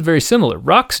 This is very similar.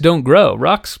 Rocks don't grow.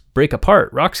 Rocks break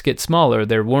apart. Rocks get smaller.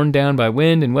 They're worn down by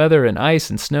wind and weather and ice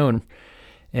and snow,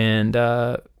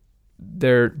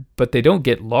 but they don't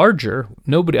get larger.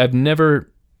 I've never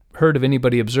heard of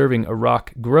anybody observing a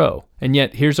rock grow. And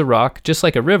yet here's a rock, just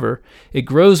like a river, it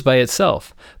grows by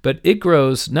itself. But it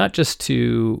grows not just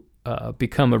to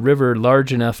become a river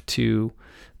large enough to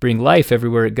bring life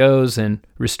everywhere it goes and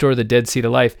restore the Dead Sea to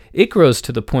life. It grows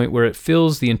to the point where it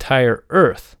fills the entire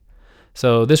earth.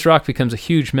 So this rock becomes a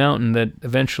huge mountain that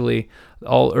eventually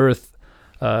all earth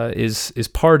is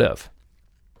part of.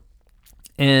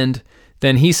 And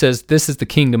then he says, this is the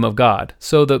kingdom of God.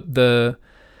 So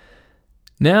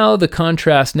now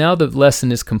the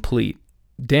lesson is complete.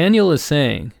 Daniel is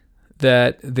saying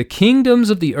that the kingdoms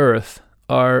of the earth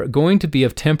are going to be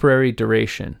of temporary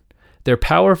duration. They're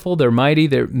powerful, they're mighty,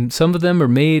 some of them are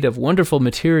made of wonderful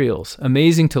materials,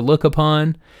 amazing to look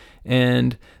upon,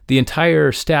 and the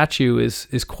entire statue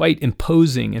is quite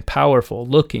imposing and powerful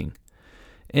looking.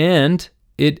 And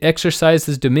it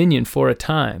exercises dominion for a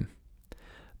time.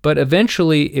 But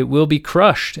eventually it will be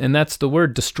crushed, and that's the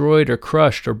word, destroyed or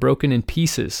crushed or broken in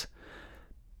pieces,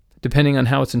 depending on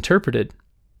how it's interpreted.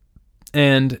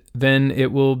 And then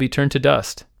it will be turned to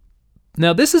dust.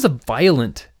 Now, this is a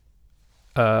violent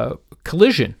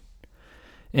collision.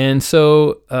 And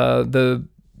so the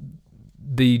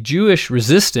Jewish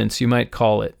resistance, you might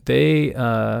call it,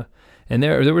 there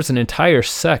was an entire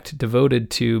sect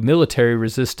devoted to military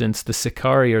resistance, the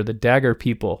Sicarii or the dagger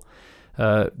people,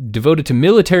 devoted to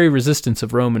military resistance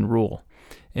of Roman rule.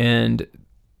 And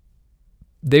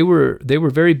they were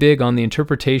very big on the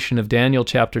interpretation of Daniel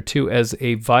chapter 2 as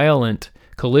a violent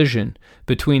collision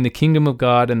between the kingdom of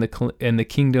God and the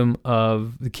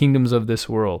kingdoms of this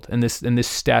world and this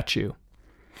statue.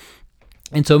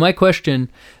 And so my question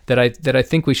that I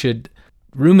think we should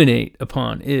ruminate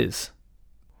upon is,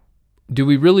 do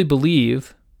we really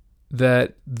believe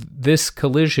that this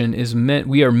collision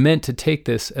we are meant to take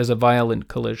this as a violent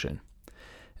collision?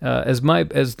 As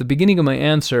the beginning of my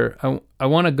answer, I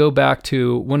want to go back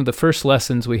to one of the first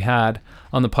lessons we had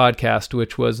on the podcast,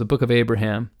 which was the book of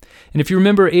Abraham. And if you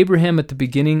remember Abraham at the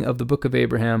beginning of the book of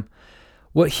Abraham,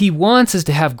 what he wants is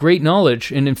to have great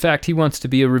knowledge, and in fact, he wants to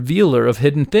be a revealer of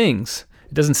hidden things.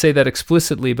 It doesn't say that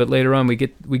explicitly, but later on we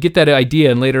get that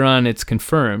idea, and later on it's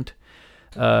confirmed.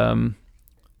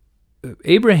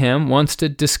 Abraham wants to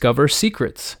discover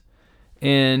secrets,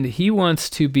 and he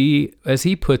wants to be, as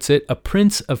he puts it, a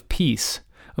prince of peace.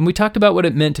 And we talked about what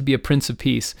it meant to be a prince of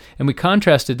peace, and we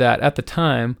contrasted that at the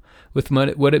time with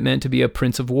what it meant to be a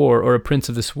prince of war or a prince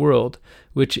of this world,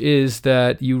 which is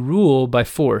that you rule by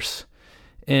force.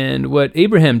 And what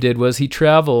Abraham did was he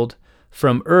traveled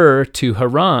from Ur to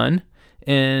Haran,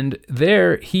 and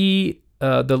there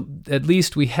at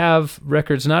least we have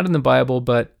records, not in the Bible,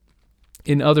 but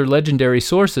in other legendary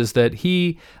sources, that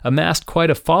he amassed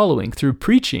quite a following through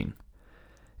preaching.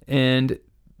 And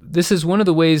this is one of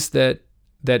the ways that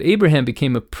Abraham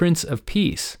became a prince of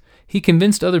peace. He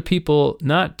convinced other people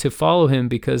not to follow him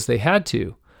because they had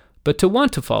to, but to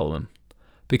want to follow him,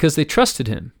 because they trusted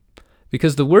him,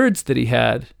 because the words that he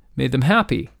had made them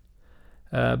happy,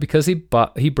 because he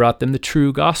brought them the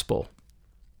true gospel.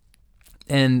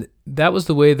 And that was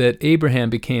the way that Abraham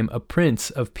became a prince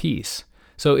of peace.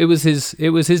 So it was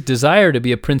his desire to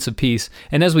be a prince of peace.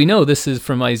 And as we know, this is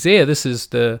from Isaiah. This is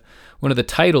one of the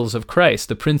titles of Christ,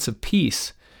 the Prince of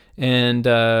Peace. And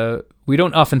we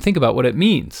don't often think about what it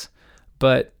means.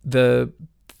 But the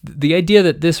idea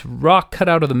that this rock cut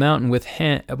out of the mountain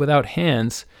without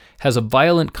hands has a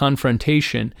violent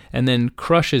confrontation and then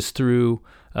crushes through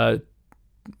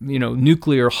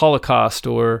nuclear holocaust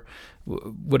or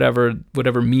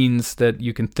whatever means that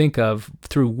you can think of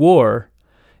through war,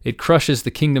 it crushes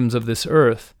the kingdoms of this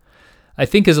earth, I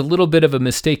think is a little bit of a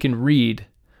mistaken read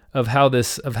of how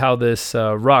this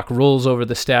rock rolls over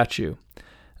the statue.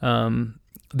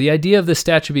 The idea of the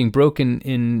statue being broken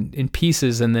in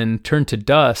pieces and then turned to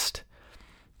dust,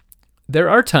 there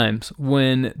are times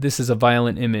when this is a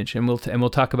violent image, and we'll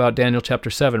talk about Daniel chapter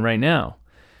 7 right now.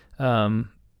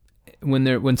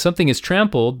 When something is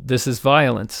trampled, this is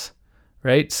violence.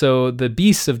 Right? So the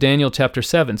beasts of Daniel chapter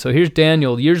 7. So here's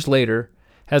Daniel years later,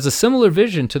 has a similar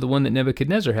vision to the one that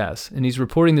Nebuchadnezzar has. And he's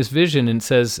reporting this vision and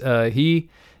says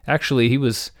he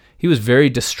was very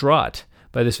distraught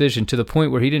by this vision to the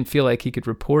point where he didn't feel like he could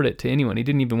report it to anyone. He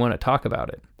didn't even want to talk about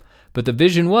it. But the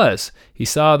vision was, he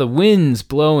saw the winds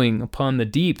blowing upon the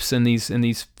deeps, and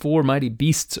these four mighty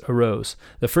beasts arose.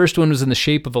 The first one was in the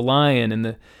shape of a lion, and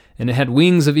it had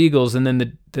wings of eagles, and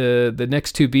then the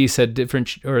next two beasts had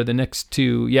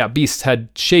beasts had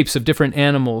shapes of different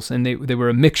animals, and they were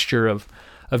a mixture of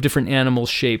different animal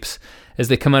shapes as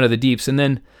they come out of the deeps. And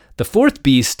then the fourth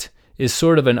beast is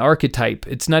sort of an archetype.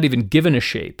 It's not even given a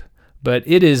shape, but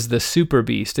it is the super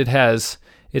beast. It has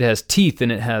teeth,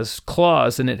 and it has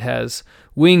claws, and it has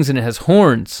wings, and it has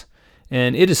horns,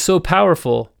 and it is so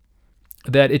powerful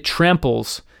that it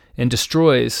tramples and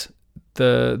destroys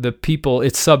the people,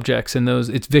 its subjects, and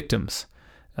its victims.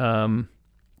 And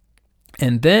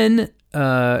then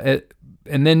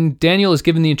Daniel is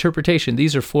given the interpretation.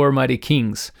 These are four mighty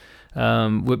kings,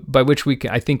 by which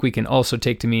I think we can also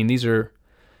take to mean these are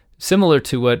similar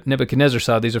to what Nebuchadnezzar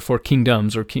saw. These are four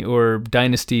kingdoms or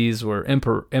dynasties or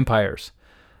empires.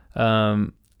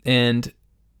 And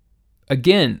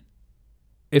again,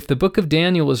 if the book of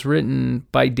Daniel was written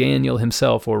by Daniel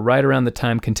himself, or right around the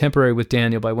time contemporary with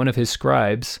Daniel by one of his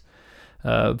scribes,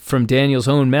 from Daniel's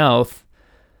own mouth,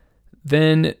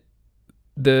 then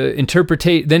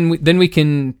then we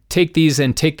can take these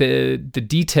and take the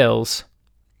details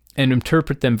and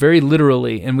interpret them very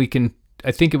literally, and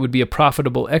I think it would be a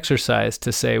profitable exercise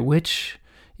to say which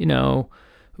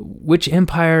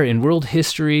empire in world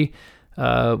history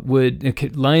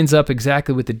lines up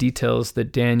exactly with the details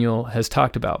that Daniel has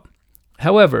talked about.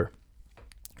 However,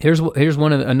 here's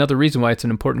another reason why it's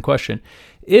an important question.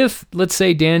 If, let's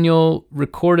say, Daniel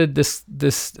recorded this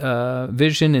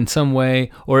vision in some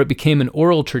way, or it became an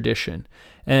oral tradition,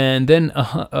 and then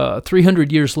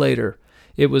 300 years later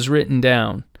it was written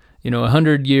down,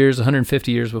 100 years,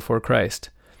 150 years before Christ.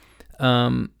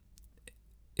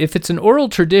 If it's an oral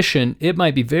tradition, it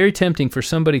might be very tempting for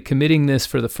somebody committing this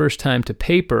for the first time to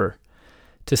paper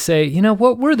to say,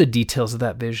 what were the details of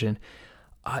that vision?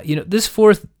 This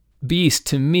fourth beast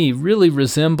to me really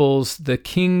resembles the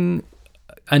king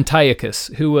Antiochus,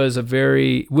 who was a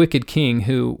very wicked king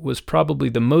who was probably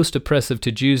the most oppressive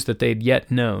to Jews that they'd yet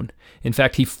known. In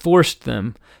fact, he forced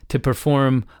them to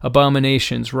perform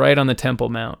abominations right on the Temple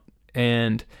Mount,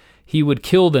 and he would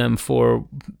kill them for,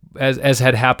 as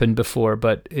had happened before,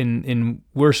 but in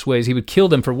worse ways. He would kill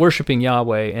them for worshiping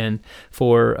Yahweh and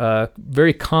for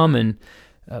very common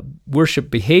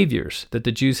worship behaviors that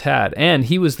the Jews had. And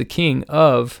he was the king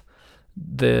of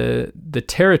the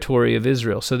territory of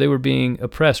Israel, so they were being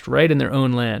oppressed right in their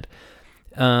own land.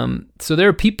 So there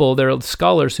are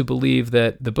scholars who believe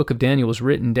that the book of Daniel was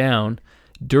written down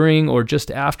during or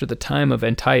just after the time of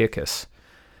Antiochus,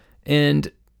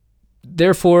 and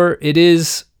therefore it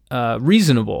is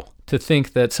reasonable to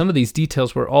think that some of these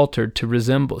details were altered to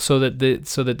resemble, so that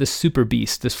this super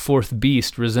beast, this fourth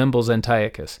beast, resembles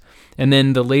Antiochus, and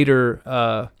then the later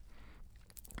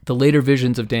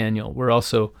visions of Daniel were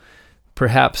also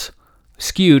perhaps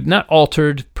skewed, not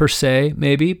altered per se,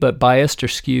 maybe, but biased or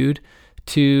skewed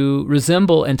to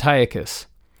resemble Antiochus,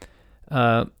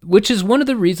 which is one of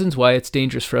the reasons why it's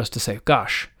dangerous for us to say,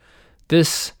 gosh,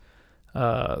 this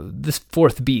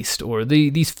fourth beast or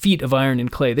these feet of iron and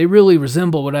clay, they really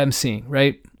resemble what I'm seeing,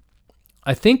 right?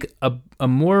 I think a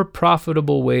more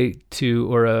profitable way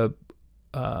I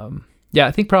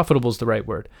think profitable is the right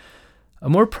word. A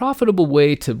more profitable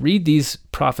way to read these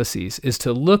prophecies is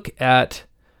to look at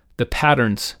the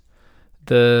patterns,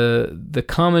 the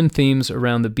common themes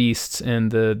around the beasts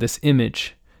and this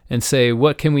image, and say,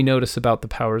 what can we notice about the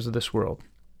powers of this world?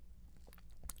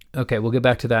 Okay, we'll get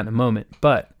back to that in a moment.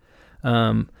 But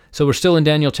so we're still in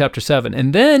Daniel chapter 7,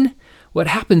 and then what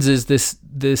happens is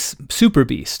this super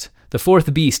beast, the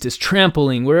fourth beast, is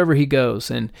trampling wherever he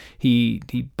goes, and he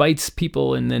bites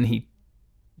people, and then he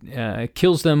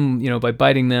kills them, by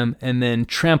biting them, and then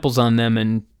tramples on them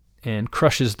and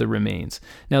crushes the remains.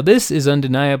 Now, this is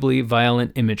undeniably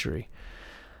violent imagery.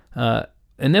 And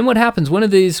then what happens? One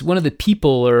of the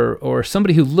people, or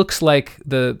somebody who looks like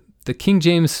the King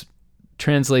James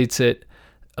translates it,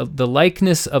 the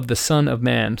likeness of the Son of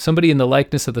Man. Somebody in the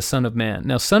likeness of the Son of Man.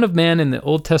 Now, Son of Man in the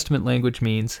Old Testament language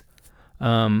means,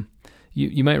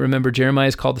 you might remember Jeremiah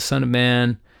is called the Son of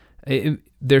Man.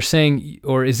 They're saying,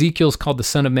 or Ezekiel's called the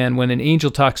Son of Man when an angel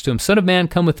talks to him, Son of Man,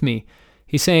 come with me.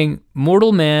 He's saying,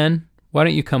 mortal man, why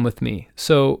don't you come with me?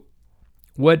 So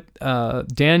what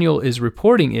Daniel is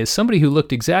reporting is somebody who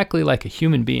looked exactly like a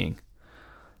human being.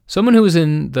 Someone who was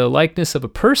in the likeness of a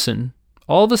person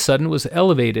all of a sudden was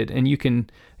elevated, and you can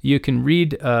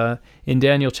read in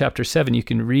Daniel chapter 7, you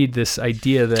can read this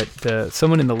idea that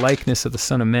someone in the likeness of the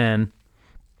Son of Man,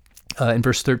 in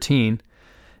verse 13,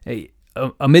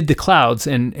 amid the clouds,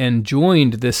 and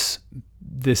joined this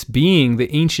being,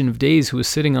 the Ancient of Days, who was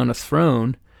sitting on a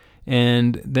throne,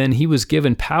 and then he was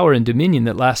given power and dominion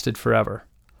that lasted forever.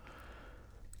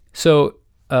 So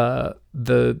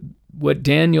the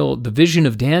vision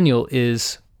of Daniel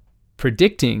is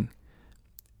predicting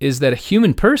is that a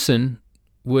human person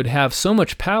would have so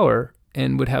much power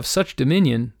and would have such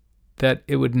dominion that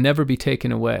it would never be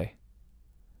taken away.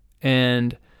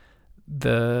 And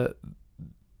there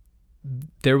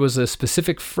was a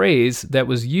specific phrase that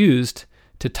was used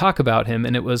to talk about him,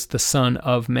 and it was the Son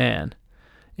of Man.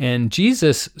 And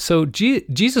Jesus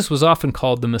was often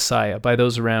called the Messiah by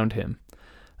those around him.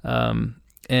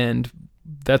 And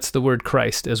that's the word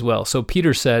Christ as well. So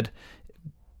Peter said,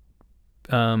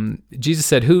 Jesus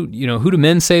said, who do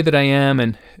men say that I am,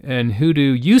 and who do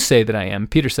you say that I am?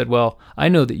 Peter said, well, I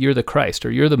know that you're the Christ,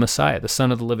 or you're the Messiah, the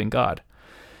Son of the living God.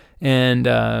 And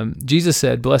Jesus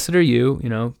said, blessed are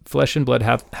you, flesh and blood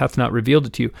hath not revealed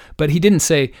it to you. But he didn't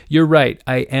say, you're right,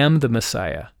 I am the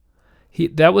Messiah.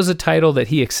 That was a title that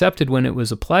he accepted when it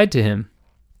was applied to him.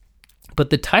 But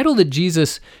the title that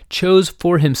Jesus chose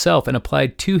for himself and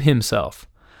applied to himself,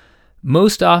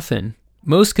 most often,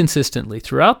 most consistently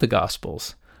throughout the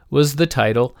Gospels, was the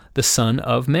title, the Son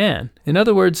of Man. In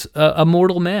other words, a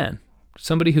mortal man,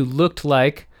 somebody who looked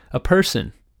like a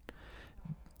person.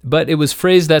 But it was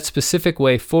phrased that specific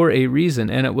way for a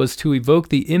reason, and it was to evoke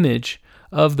the image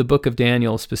of the book of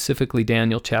Daniel, specifically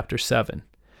Daniel chapter 7.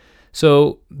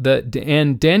 So,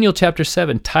 and Daniel chapter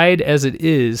 7, tied as it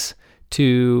is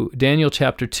to Daniel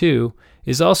chapter 2,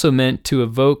 is also meant to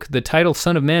evoke, the title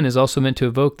Son of Man is also meant to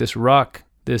evoke this rock,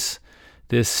 this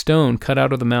stone cut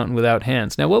out of the mountain without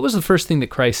hands. Now, what was the first thing that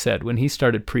Christ said when he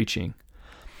started preaching?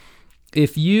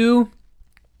 If you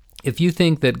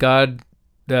think that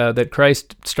that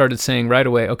Christ started saying right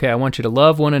away, okay, I want you to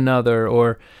love one another,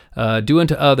 or do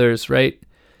unto others, right?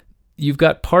 You've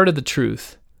got part of the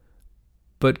truth.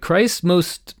 But Christ's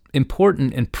most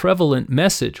important and prevalent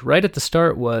message right at the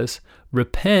start was,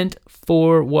 repent,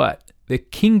 for what? The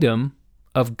kingdom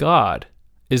of God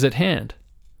is at hand.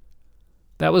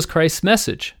 That was Christ's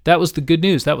message. That was the good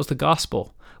news. That was the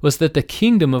gospel, was that the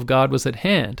kingdom of God was at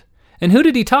hand. And who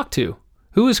did he talk to?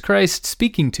 Who was Christ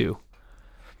speaking to?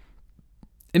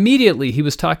 Immediately, he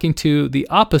was talking to the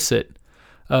opposite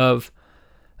of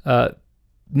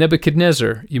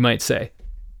Nebuchadnezzar, you might say.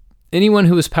 Anyone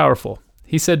who was powerful.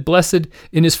 He said, blessed,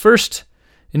 in his first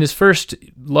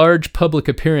large public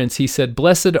appearance, he said,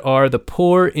 blessed are the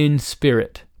poor in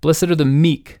spirit. Blessed are the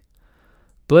meek.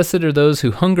 Blessed are those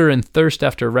who hunger and thirst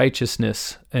after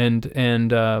righteousness and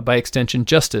by extension,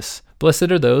 justice.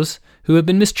 Blessed are those who have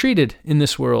been mistreated in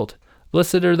this world.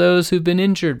 Blessed are those who've been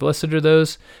injured. Blessed are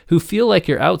those who feel like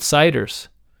you're outsiders.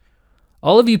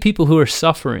 All of you people who are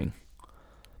suffering,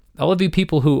 all of you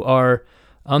people who are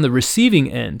on the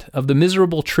receiving end of the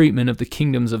miserable treatment of the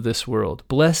kingdoms of this world,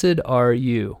 blessed are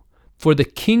you, for the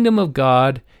kingdom of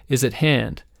God is at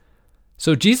hand.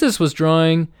 So Jesus was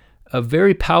drawing a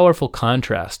very powerful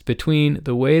contrast between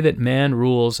the way that man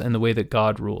rules and the way that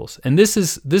God rules. And this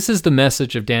is the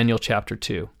message of Daniel chapter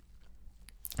 2.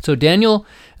 So Daniel,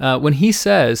 when he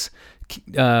says,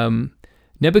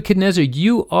 Nebuchadnezzar,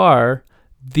 you are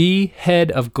the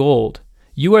head of gold.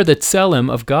 You are the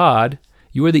tselem of God.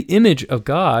 You are the image of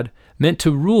God, meant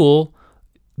to rule,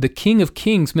 the King of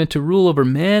Kings, meant to rule over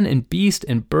man and beast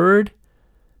and bird.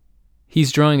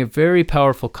 He's drawing a very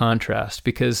powerful contrast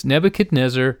because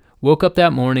Nebuchadnezzar woke up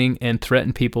that morning and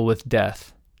threatened people with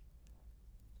death.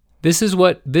 This is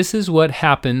what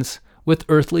happens with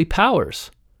earthly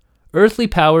powers. Earthly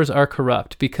powers are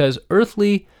corrupt because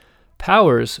earthly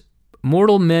powers,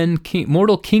 mortal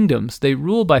kingdoms, they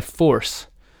rule by force.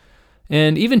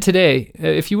 And even today,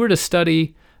 if you were to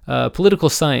study political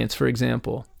science, for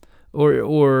example,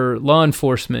 or law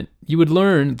enforcement, you would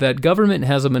learn that government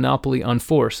has a monopoly on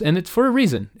force, and it's for a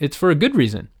reason. It's for a good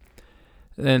reason.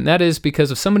 And that is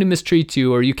because if somebody mistreats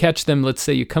you or you catch them, let's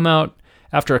say you come out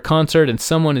after a concert and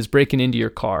someone is breaking into your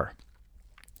car,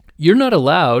 you're not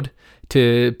allowed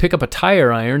to pick up a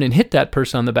tire iron and hit that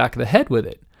person on the back of the head with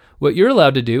it. What you're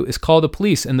allowed to do is call the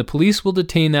police, and the police will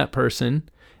detain that person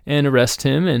and arrest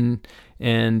him,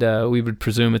 and we would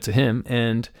presume it's a him,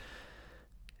 and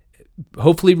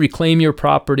hopefully reclaim your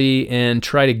property and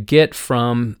try to get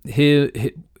from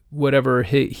whatever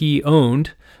he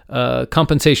owned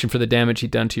compensation for the damage he'd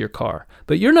done to your car.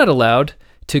 But you're not allowed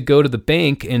to go to the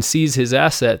bank and seize his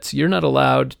assets. You're not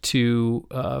allowed to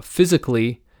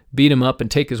physically beat him up and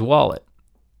take his wallet.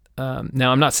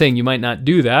 Now, I'm not saying you might not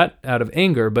do that out of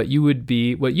anger, but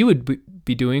what you would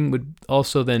be doing would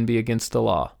also then be against the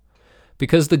law,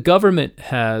 because the government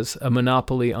has a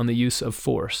monopoly on the use of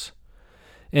force.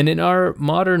 And in our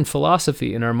modern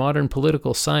philosophy, in our modern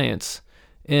political science,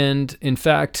 and in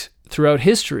fact, throughout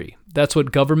history, that's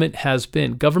what government has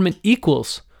been. Government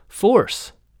equals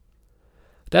force.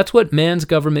 That's what man's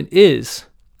government is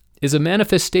a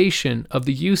manifestation of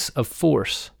the use of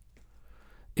force.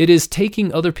 It is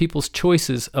taking other people's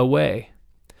choices away.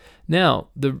 Now,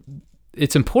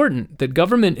 it's important that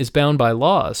government is bound by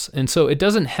laws, and so it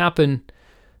doesn't happen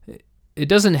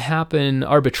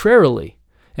arbitrarily,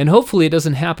 and hopefully it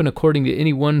doesn't happen according to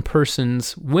any one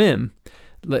person's whim,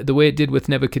 the way it did with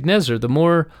Nebuchadnezzar. The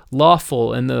more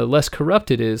lawful and the less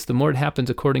corrupt it is, the more it happens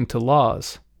according to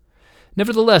laws.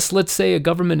 Nevertheless, let's say a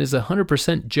government is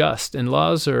 100% just and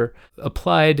laws are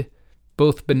applied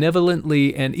both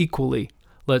benevolently and equally,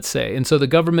 let's say. And so the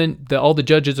government, all the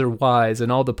judges are wise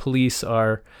and all the police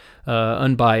are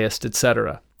unbiased,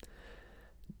 etc.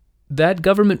 That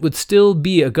government would still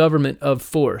be a government of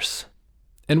force.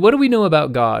 And what do we know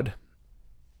about God?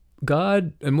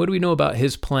 And what do we know about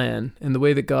his plan and the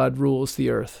way that God rules the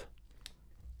earth?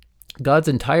 God's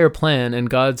entire plan and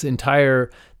God's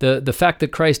entire, the fact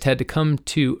that Christ had to come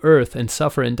to earth and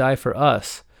suffer and die for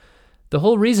us, the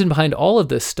whole reason behind all of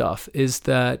this stuff is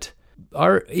that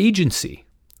our agency,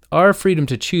 our freedom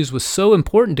to choose was so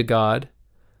important to God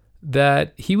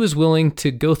that he was willing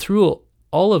to go through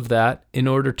all of that in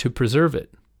order to preserve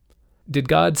it. Did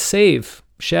God save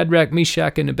Shadrach,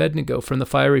 Meshach, and Abednego from the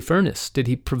fiery furnace? Did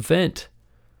he prevent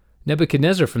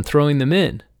Nebuchadnezzar from throwing them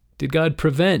in? Did God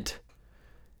prevent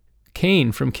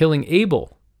Cain from killing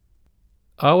Abel?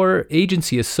 Our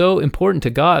agency is so important to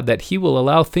God that he will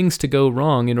allow things to go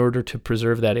wrong in order to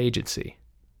preserve that agency.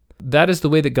 That is the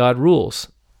way that God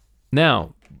rules.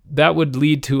 Now, that would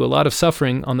lead to a lot of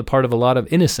suffering on the part of a lot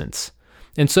of innocents.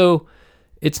 And so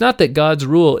it's not that God's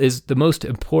rule is the most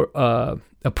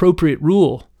appropriate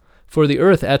rule for the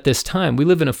earth at this time. We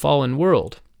live in a fallen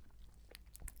world.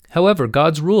 However,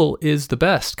 God's rule is the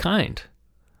best kind.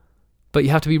 but you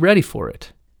have to be ready for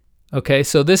it. Okay,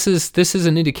 so this is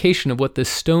an indication of what this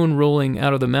stone rolling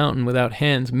out of the mountain without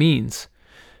hands means.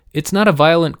 It's not a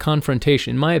violent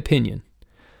confrontation, in my opinion.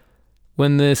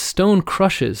 When the stone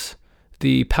crushes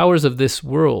the powers of this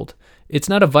world, it's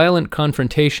not a violent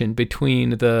confrontation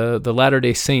between the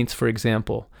Latter-day Saints, for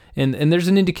example. And there's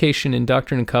an indication in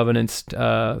Doctrine and Covenants,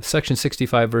 section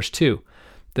 65, verse 2.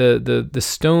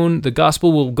 The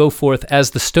gospel will go forth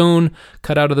as the stone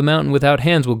cut out of the mountain without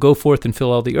hands will go forth and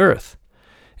fill all the earth.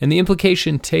 And the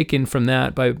implication taken from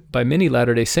that by many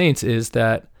Latter-day Saints is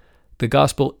that the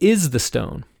gospel is the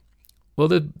stone. Well,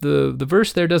 the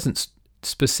verse there doesn't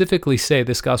specifically say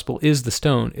this gospel is the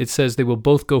stone. It says they will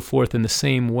both go forth in the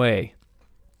same way.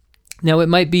 Now, it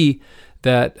might be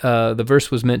that the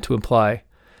verse was meant to imply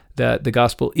that the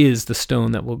gospel is the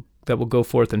stone that will go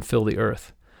forth and fill the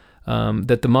earth.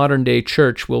 That the modern day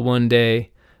church will one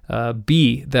day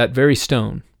be that very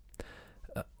stone.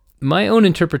 My own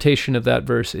interpretation of that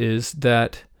verse is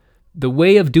that the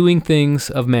way of doing things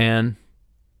of man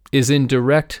is in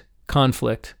direct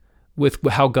conflict with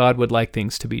how God would like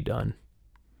things to be done.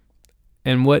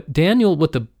 And what Daniel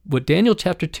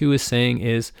chapter 2 is saying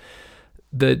is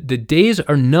the days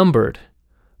are numbered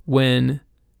when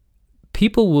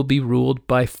people will be ruled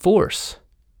by force.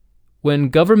 When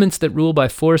governments that rule by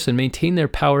force and maintain their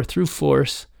power through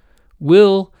force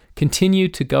will continue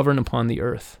to govern upon the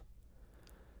earth.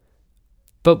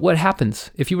 But what happens?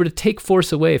 If you were to take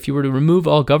force away, if you were to remove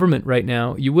all government right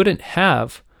now, you wouldn't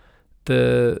have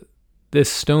this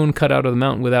stone cut out of the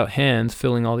mountain without hands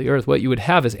filling all the earth. What you would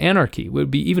have is anarchy. It would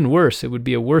be even worse. It would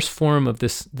be a worse form of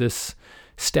this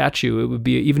statue. It would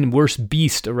be an even worse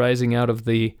beast arising out of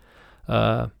the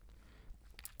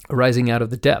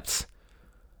depths.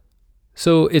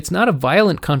 So it's not a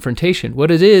violent confrontation.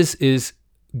 What it is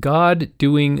God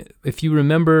doing, if you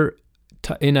remember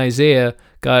in Isaiah,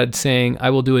 God saying, I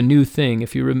will do a new thing.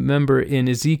 If you remember in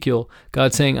Ezekiel,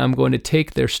 God saying, I'm going to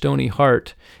take their stony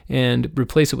heart and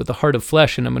replace it with a heart of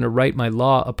flesh, and I'm going to write my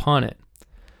law upon it.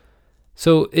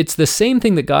 So it's the same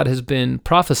thing that God has been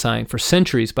prophesying for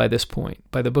centuries by this point.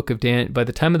 By the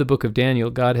time of the book of Daniel,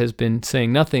 God has been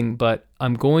saying nothing but,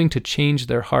 I'm going to change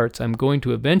their hearts. I'm going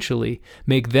to eventually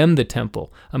make them the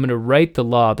temple. I'm going to write the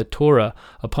law, the Torah,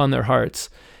 upon their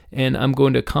hearts. And I'm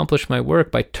going to accomplish my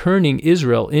work by turning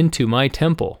Israel into my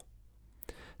temple.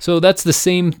 So that's the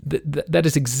same, that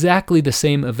is exactly the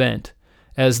same event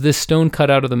as this stone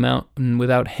cut out of the mountain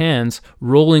without hands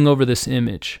rolling over this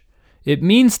image. It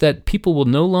means that people will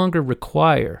no longer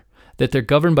require that they're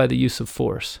governed by the use of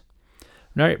force.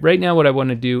 Right now what I want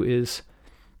to do is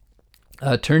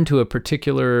turn to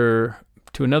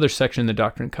another section in the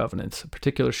Doctrine and Covenants, a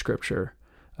particular scripture,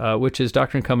 which is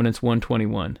Doctrine and Covenants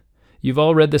 121. You've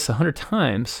all read this 100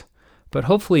 times, but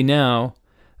hopefully now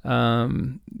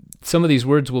some of these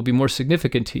words will be more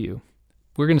significant to you.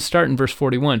 We're going to start in verse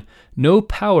 41. No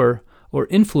power or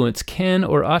influence can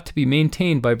or ought to be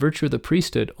maintained by virtue of the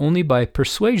priesthood, only by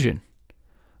persuasion,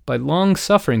 by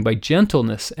long-suffering, by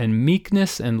gentleness and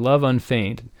meekness and love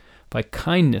unfeigned, by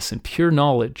kindness and pure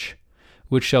knowledge,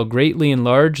 which shall greatly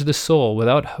enlarge the soul,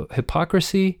 without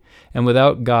hypocrisy and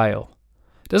without guile.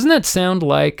 Doesn't that sound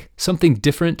like something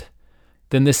different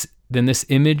than this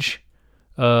image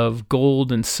of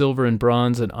gold and silver and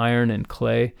bronze and iron and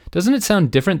clay? Doesn't it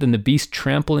sound different than the beast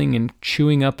trampling and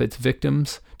chewing up its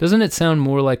victims? Doesn't it sound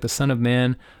more like the Son of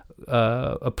Man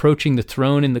approaching the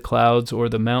throne in the clouds, or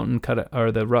the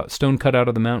the stone cut out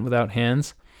of the mountain without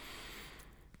hands?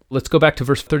 Let's go back to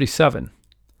verse 37.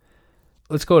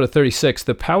 Let's go to 36.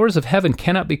 The powers of heaven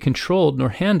cannot be controlled nor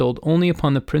handled only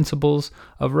upon the principles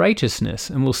of righteousness.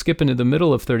 And we'll skip into the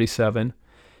middle of 37.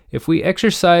 If we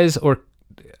exercise or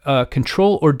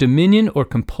control or dominion or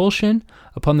compulsion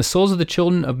upon the souls of the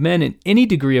children of men in any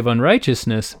degree of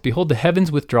unrighteousness, behold, the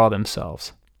heavens withdraw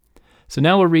themselves. So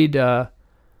now we'll read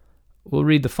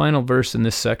the final verse in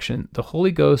this section. The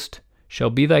Holy Ghost shall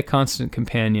be thy constant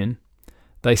companion,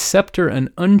 thy scepter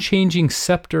an unchanging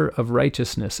scepter of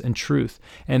righteousness and truth,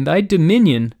 and thy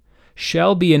dominion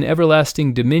shall be an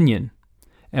everlasting dominion,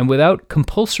 and without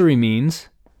compulsory means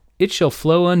it shall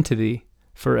flow unto thee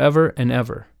forever and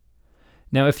ever.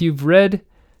 Now, if you've read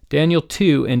Daniel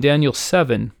 2 and Daniel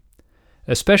 7,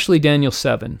 especially Daniel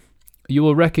 7, you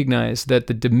will recognize that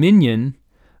the dominion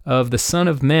of the Son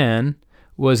of Man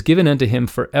was given unto him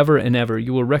forever and ever.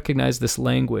 You will recognize this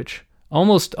language.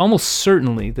 Almost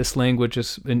certainly this language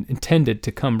is intended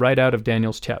to come right out of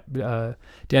Daniel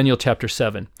chapter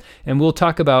 7. And we'll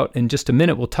talk about, in just a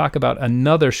minute,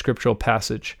 another scriptural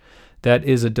passage that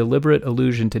is a deliberate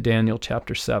allusion to Daniel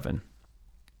chapter 7.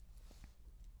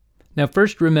 Now,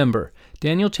 first remember,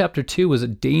 Daniel chapter 2 was a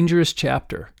dangerous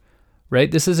chapter, right?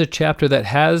 This is a chapter that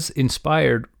has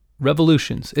inspired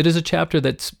revolutions. It is a chapter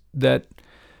that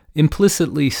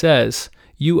implicitly says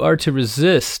you are to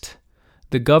resist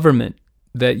the government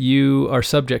that you are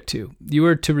subject to. You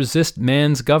are to resist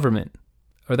man's government,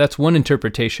 or that's one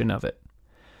interpretation of it.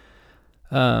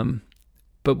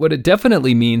 But what it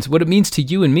definitely means, what it means to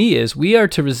you and me is we are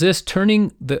to resist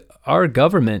turning our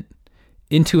government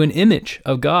into an image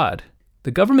of God.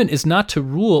 The government is not to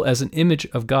rule as an image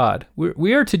of God.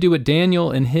 We are to do what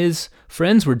Daniel and his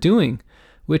friends were doing,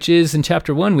 which is in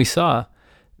chapter 1 we saw.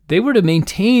 They were to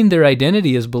maintain their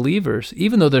identity as believers,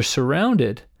 even though they're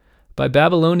surrounded by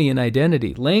Babylonian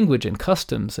identity, language and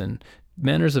customs and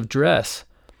manners of dress.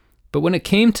 But when it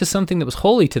came to something that was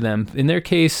holy to them, in their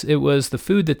case it was the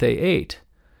food that they ate,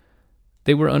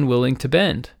 they were unwilling to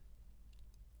bend.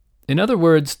 In other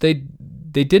words, they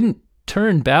didn't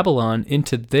turn Babylon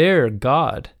into their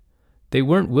God. They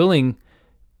weren't willing,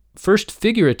 first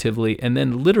figuratively and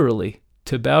then literally,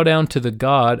 to bow down to the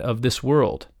God of this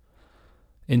world.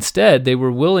 Instead, they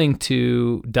were willing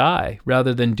to die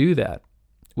rather than do that.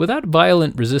 Without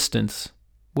violent resistance,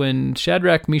 when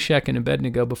Shadrach, Meshach, and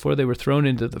Abednego, before they were thrown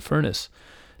into the furnace,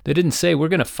 they didn't say, we're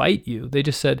going to fight you. They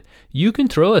just said, you can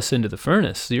throw us into the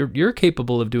furnace. You're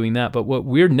capable of doing that, but what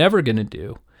we're never going to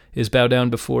do is bow down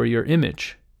before your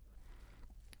image.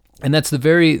 And that's the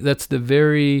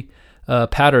very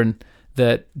pattern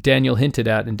that Daniel hinted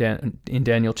at in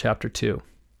Daniel chapter 2.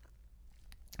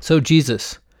 So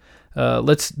Jesus,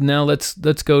 let's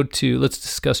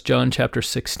discuss John chapter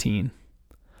 16,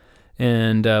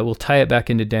 and we'll tie it back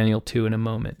into Daniel 2 in a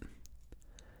moment.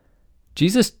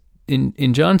 Jesus,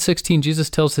 in John 16, Jesus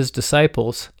tells his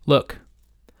disciples, look,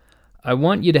 I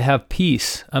want you to have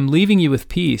peace. I'm leaving you with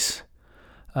peace.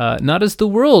 Not as the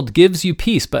world gives you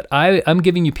peace, but I'm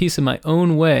giving you peace in my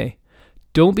own way.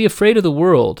 Don't be afraid of the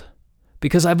world,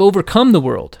 because I've overcome the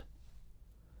world.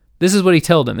 This is what he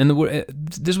told them, and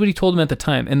this is what he told them at the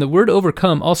time. And the word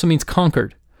overcome also means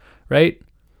conquered, right?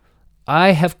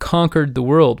 I have conquered the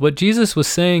world. What Jesus was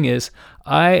saying is,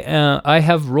 I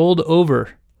have rolled over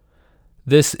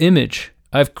this image.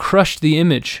 I've crushed the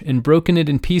image and broken it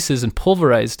in pieces and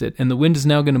pulverized it, and the wind is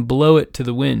now going to blow it to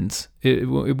the winds. It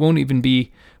won't even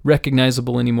be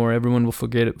recognizable anymore. Everyone will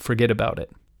forget about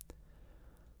it.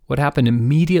 What happened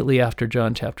immediately after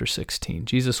John chapter 16?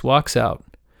 Jesus walks out,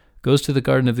 goes to the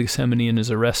Garden of Gethsemane, and is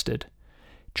arrested,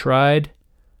 tried,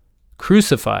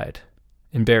 crucified,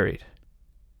 and buried.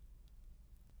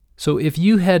 So if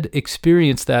you had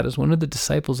experienced that as one of the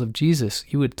disciples of Jesus,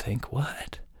 you would think,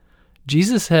 what?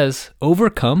 Jesus has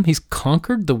overcome? He's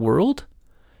conquered the world?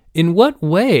 In what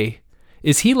way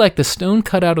is he like the stone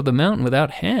cut out of the mountain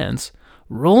without hands,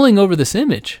 rolling over this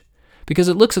image? Because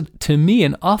it looks to me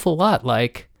an awful lot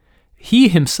like he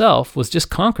himself was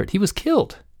just conquered. He was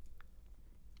killed.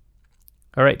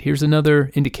 All right, here's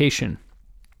another indication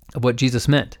of what Jesus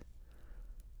meant.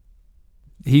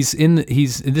 This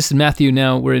is Matthew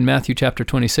now. We're in Matthew chapter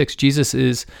 26. Jesus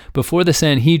is before the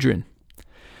Sanhedrin,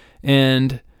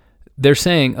 and they're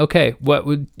saying, okay, why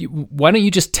don't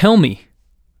you just tell me?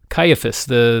 Caiaphas,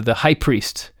 the high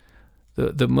priest,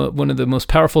 one of the most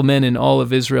powerful men in all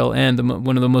of Israel and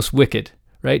one of the most wicked,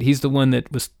 right? He's the one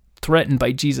that was threatened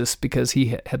by Jesus because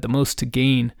he had the most to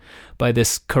gain by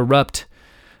this corrupt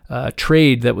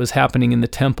trade that was happening in the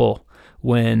temple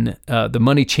when the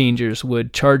money changers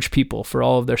would charge people for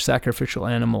all of their sacrificial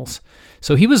animals.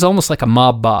 So he was almost like a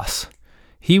mob boss.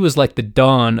 He was like the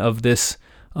Don of this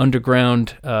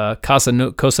underground Cosa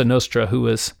Nostra who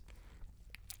was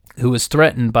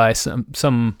threatened by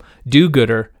some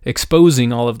do-gooder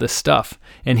exposing all of this stuff.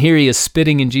 And here he is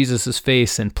spitting in Jesus'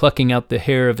 face and plucking out the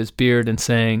hair of his beard and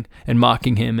saying, and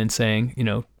mocking him and saying,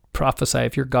 prophesy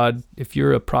if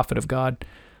you're a prophet of God,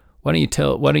 why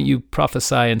don't you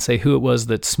prophesy and say who it was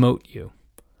that smote you?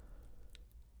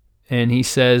 And he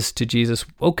says to Jesus,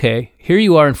 okay, here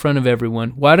you are in front of everyone.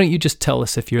 Why don't you just tell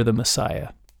us if you're the Messiah?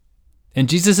 And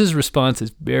Jesus' response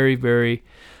is very, very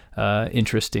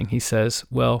interesting. He says,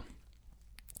 well,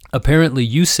 apparently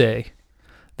you say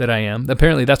that I am.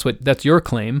 Apparently that's your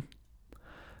claim,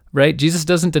 right? Jesus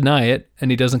doesn't deny it,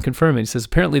 and he doesn't confirm it. He says,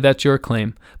 apparently that's your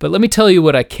claim. But let me tell you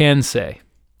what I can say.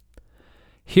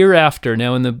 Hereafter,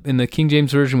 now in the King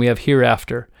James Version we have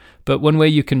hereafter, but one way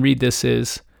you can read this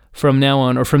is from now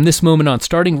on, or from this moment on,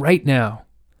 starting right now,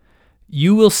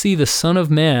 you will see the Son of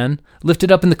Man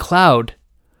lifted up in the cloud,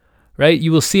 right?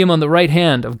 You will see him on the right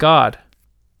hand of God.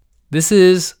 This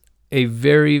is a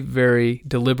very, very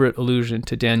deliberate allusion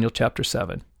to Daniel chapter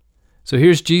 7. So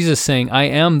here's Jesus saying, I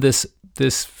am this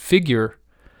figure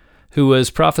who was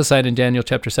prophesied in Daniel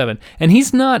chapter 7. And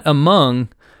he's not among,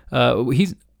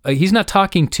 he's not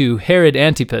talking to Herod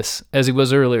Antipas as he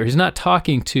was earlier. He's not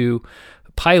talking to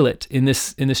Pilate in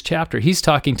this chapter. He's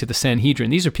talking to the Sanhedrin.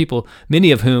 These are people,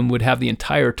 many of whom would have the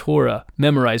entire Torah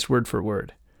memorized word for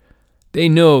word. They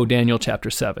know Daniel chapter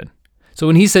 7. So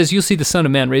when he says, you'll see the Son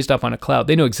of Man raised up on a cloud,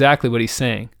 they know exactly what he's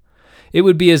saying. It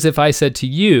would be as if I said to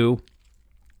you,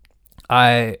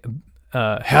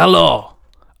 hello,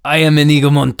 I am Inigo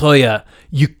Montoya.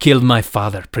 You killed my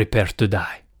father. Prepare to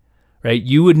die. Right?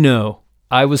 You would know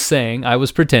I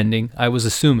was pretending, I was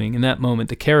assuming in that moment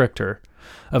the character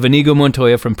of Inigo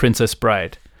Montoya from Princess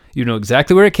Bride. You know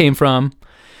exactly where it came from,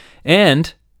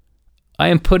 and I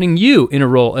am putting you in a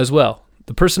role as well.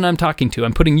 The person I'm talking to,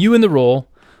 I'm putting you in the role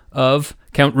of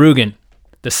Count Rugen,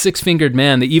 the six-fingered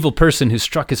man, the evil person who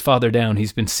struck his father down.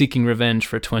 He's been seeking revenge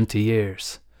for 20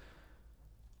 years.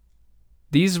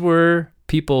 These were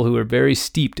people who were very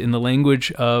steeped in the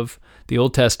language of the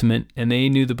Old Testament, and they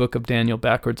knew the book of Daniel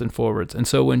backwards and forwards. And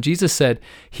so when Jesus said,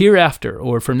 hereafter,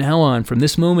 or from now on, from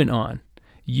this moment on,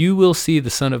 you will see the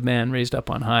Son of Man raised up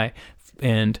on high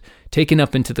and taken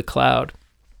up into the cloud,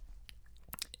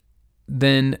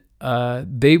 then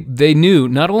they knew,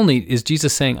 not only is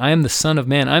Jesus saying, I am the Son of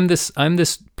Man, I'm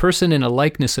this person in a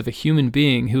likeness of a human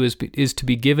being who is to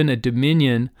be given a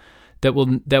dominion that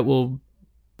will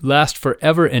last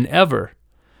forever and ever.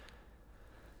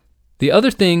 The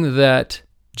other thing that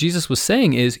Jesus was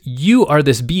saying is, you are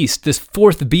this beast, this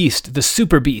fourth beast, the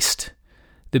super beast.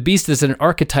 The beast is an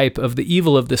archetype of the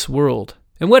evil of this world.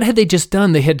 And what had they just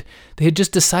done? They had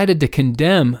just decided to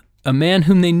condemn a man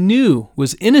whom they knew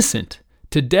was innocent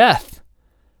to death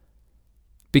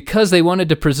because they wanted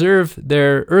to preserve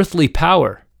their earthly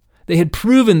power. They had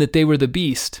proven that they were the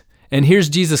beast. And here's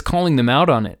Jesus calling them out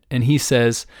on it. And he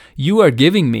says, you are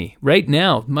giving me, right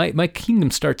now, my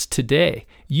kingdom starts today.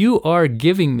 You are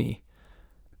giving me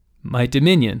my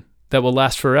dominion that will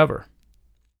last forever.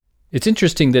 It's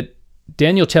interesting that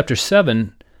Daniel chapter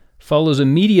 7 follows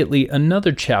immediately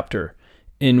another chapter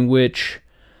in which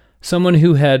someone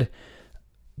who had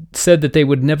said that they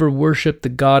would never worship the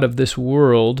God of this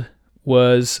world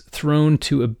was thrown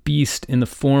to a beast in the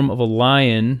form of a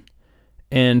lion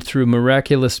and through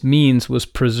miraculous means was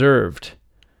preserved.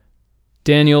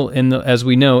 Daniel, as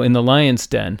we know, in the lion's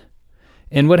den.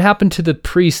 And what happened to the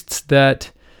priests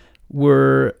that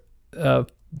were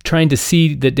trying to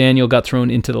see that Daniel got thrown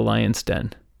into the lion's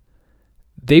den?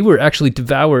 They were actually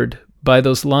devoured by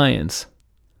those lions.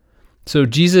 So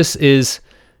Jesus is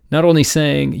not only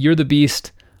saying, you're the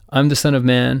beast, I'm the Son of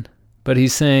Man, but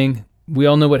he's saying, we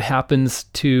all know what happens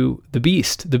to the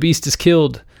beast. The beast is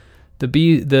killed.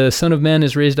 The Son of Man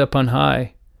is raised up on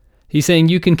high. He's saying,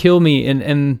 you can kill me.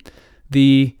 And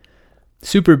the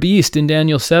super beast in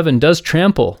Daniel 7 does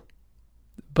trample,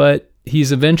 but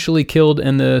he's eventually killed,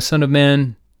 and the Son of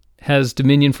Man has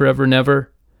dominion forever and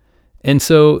ever. And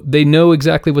so they know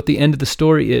exactly what the end of the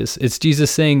story is. It's Jesus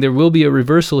saying, there will be a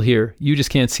reversal here. You just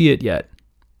can't see it yet.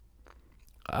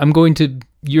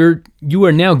 You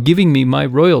are now giving me my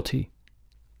royalty.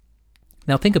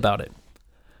 Now think about it.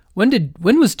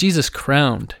 When was Jesus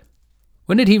crowned?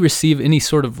 When did he receive any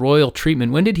sort of royal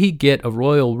treatment? When did he get a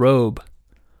royal robe?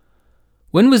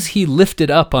 When was he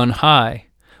lifted up on high?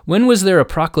 When was there a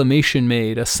proclamation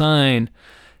made, a sign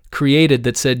created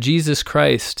that said, Jesus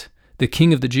Christ, the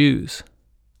King of the Jews?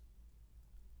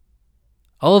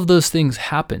 All of those things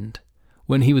happened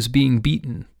when he was being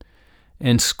beaten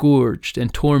and scourged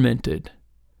and tormented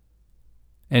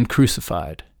and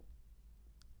crucified.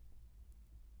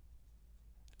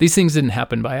 These things didn't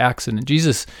happen by accident.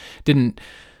 Jesus didn't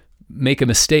make a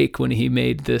mistake when he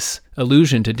made this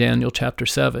allusion to Daniel chapter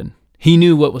 7. He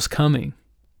knew what was coming.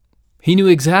 He knew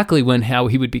exactly how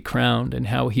he would be crowned and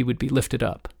how he would be lifted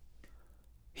up.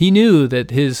 He knew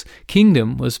that his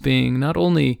kingdom was being not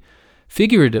only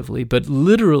figuratively, but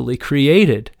literally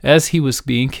created as he was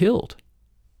being killed.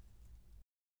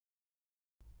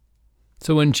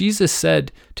 So when Jesus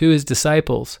said to his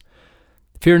disciples,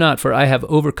 fear not, for I have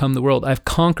overcome the world, I've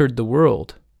conquered the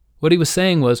world, what he was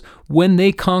saying was, when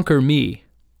they conquer me,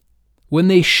 when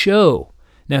they show,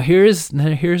 now here's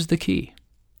the key,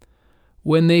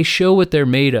 when they show what they're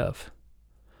made of,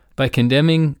 by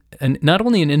condemning not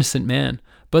only an innocent man,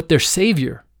 but their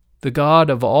Savior, the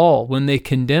God of all, when they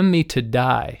condemn me to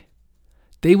die,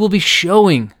 they will be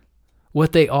showing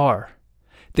what they are.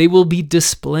 They will be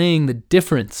displaying the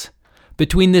difference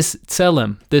between this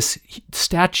tselem, this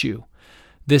statue,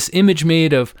 this image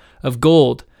made of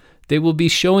gold. They will be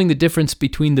showing the difference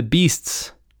between the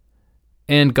beasts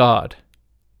and God.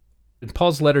 In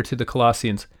Paul's letter to the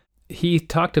Colossians, he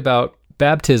talked about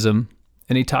baptism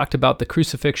and he talked about the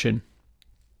crucifixion.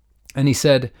 And he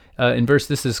said,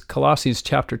 this is Colossians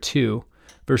chapter 2,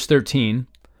 Verse 13,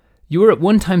 "You were at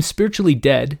one time spiritually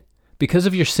dead because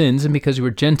of your sins and because you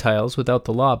were Gentiles without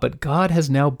the law, but God has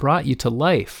now brought you to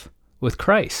life with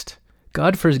Christ."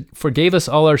 God forgave us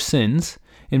all our sins.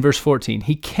 In verse 14,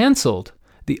 He canceled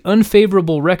the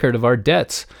unfavorable record of our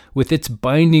debts with its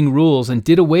binding rules and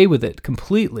did away with it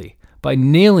completely by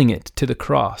nailing it to the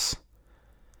cross.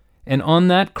 And on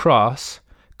that cross,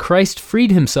 Christ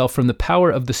freed Himself from the power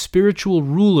of the spiritual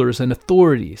rulers and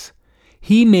authorities.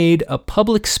 He made a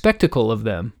public spectacle of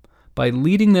them by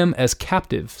leading them as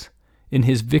captives in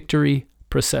His victory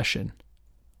procession.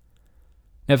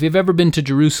 Now, if you've ever been to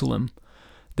Jerusalem,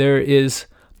 there is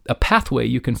a pathway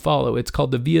you can follow. It's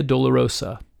called the Via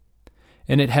Dolorosa,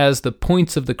 and it has the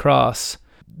points of the cross.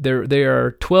 There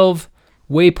are 12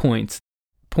 waypoints,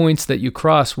 points that you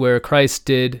cross where Christ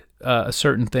did a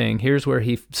certain thing. Here's where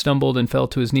He stumbled and fell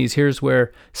to His knees. Here's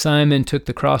where Simon took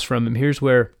the cross from Him. Here's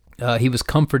where He was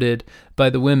comforted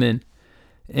by the women.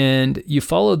 And you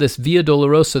follow this Via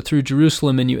Dolorosa through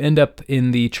Jerusalem, and you end up in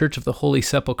the Church of the Holy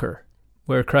Sepulchre,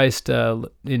 where Christ,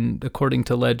 according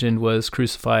to legend, was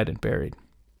crucified and buried.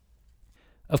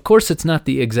 Of course, it's not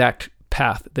the exact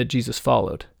path that Jesus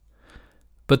followed,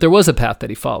 but there was a path that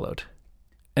He followed.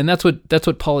 And that's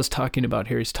what Paul is talking about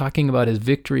here. He's talking about His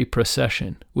victory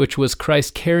procession, which was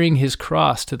Christ carrying His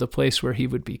cross to the place where He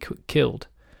would be killed.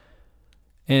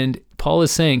 And Paul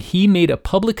is saying He made a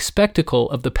public spectacle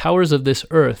of the powers of this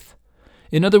earth.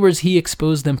 In other words, He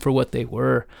exposed them for what they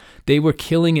were. They were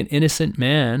killing an innocent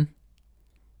man,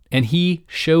 and He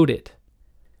showed it.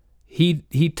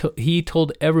 He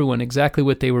told everyone exactly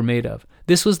what they were made of.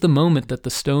 This was the moment that the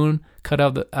stone cut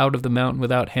out of the mountain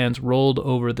without hands rolled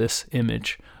over this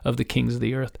image of the kings of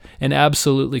the earth and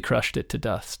absolutely crushed it to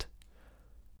dust.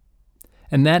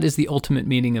 And that is the ultimate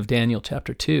meaning of Daniel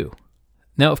chapter 2.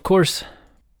 Now, of course,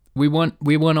 we want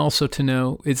also to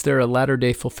know, is there a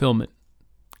latter-day fulfillment?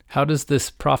 How does this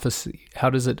prophecy, how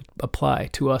does it apply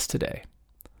to us today?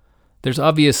 There's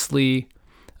obviously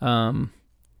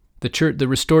the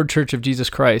restored Church of Jesus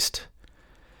Christ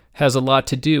has a lot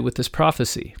to do with this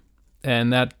prophecy,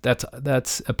 and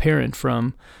that's apparent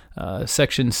from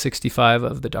section 65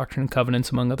 of the Doctrine and Covenants,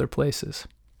 among other places.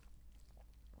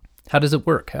 How does it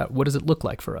work? What does it look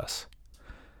like for us?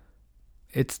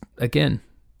 It's, again,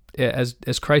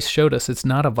 as Christ showed us, it's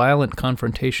not a violent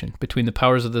confrontation between the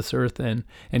powers of this earth and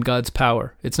God's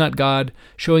power. It's not God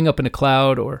showing up in a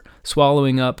cloud or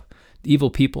swallowing up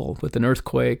evil people with an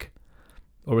earthquake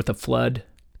or with a flood.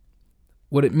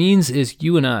 What it means is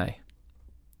you and I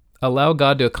allow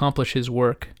God to accomplish His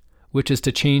work, which is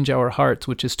to change our hearts,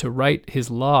 which is to write His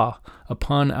law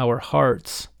upon our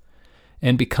hearts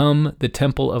and become the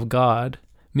temple of God,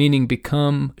 meaning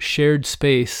become shared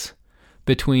space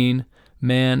between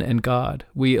man and God.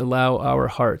 We allow our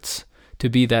hearts to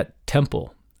be that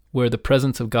temple where the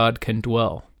presence of God can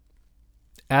dwell.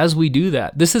 As we do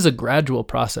that, this is a gradual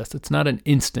process. It's not an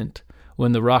instant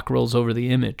when the rock rolls over the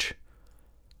image.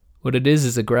 What it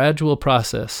is a gradual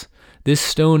process. This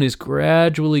stone is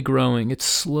gradually growing. It's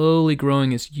slowly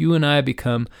growing as you and I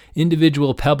become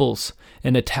individual pebbles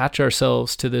and attach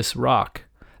ourselves to this rock.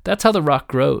 That's how the rock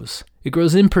grows. It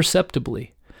grows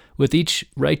imperceptibly with each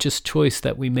righteous choice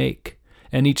that we make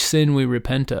and each sin we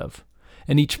repent of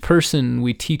and each person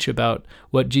we teach about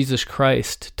what Jesus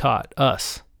Christ taught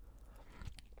us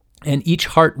and each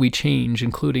heart we change,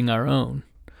 including our own.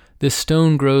 This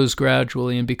stone grows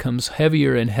gradually and becomes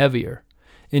heavier and heavier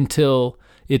until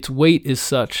its weight is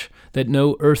such that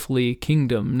no earthly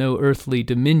kingdom, no earthly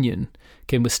dominion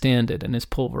can withstand it and is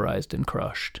pulverized and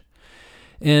crushed.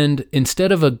 And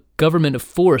instead of a government of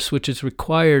force, which is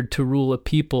required to rule a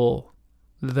people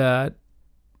that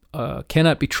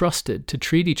cannot be trusted to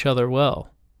treat each other well,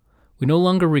 we no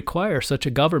longer require such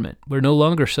a government. We're no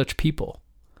longer such people.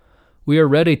 We are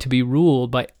ready to be ruled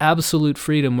by absolute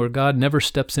freedom where God never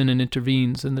steps in and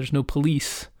intervenes, and there's no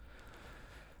police,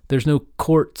 there's no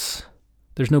courts,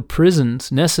 there's no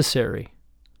prisons necessary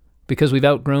because we've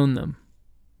outgrown them.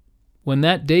 When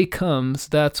that day comes,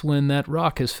 that's when that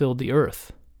rock has filled the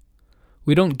earth.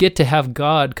 We don't get to have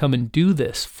God come and do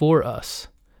this for us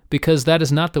because that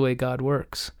is not the way God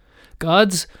works.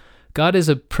 God is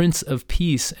a Prince of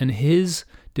Peace, and His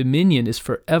dominion is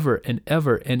forever and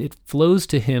ever, and it flows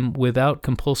to Him without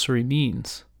compulsory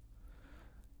means.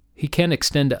 He can't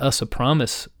extend to us a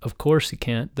promise, of course He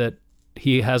can't, that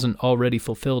He hasn't already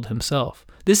fulfilled Himself.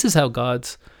 This is how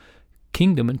God's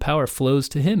kingdom and power flows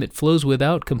to Him. It flows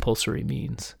without compulsory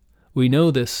means. We know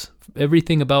this.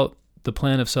 Everything about the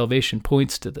plan of salvation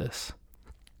points to this.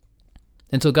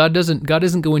 And so God isn't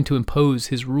going to impose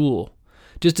His rule.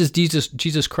 Just as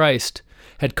Jesus Christ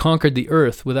had conquered the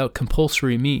earth without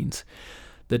compulsory means,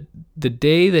 The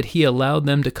day that he allowed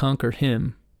them to conquer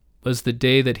him was the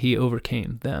day that he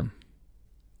overcame them.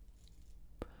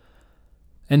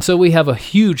 And so we have a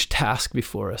huge task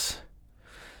before us,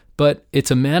 but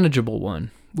it's a manageable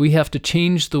one. We have to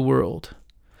change the world,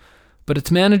 but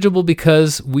it's manageable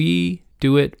because we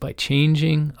do it by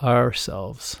changing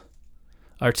ourselves.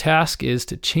 Our task is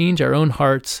to change our own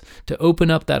hearts, to open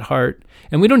up that heart.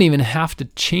 And we don't even have to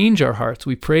change our hearts.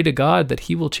 We pray to God that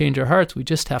he will change our hearts. We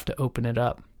just have to open it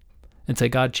up and say,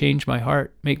 God, change my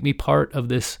heart. Make me part of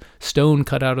this stone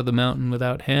cut out of the mountain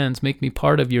without hands. Make me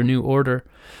part of your new order.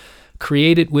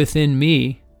 Create it within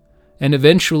me, and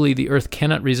eventually the earth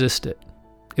cannot resist it.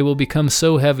 It will become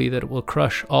so heavy that it will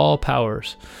crush all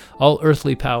powers, all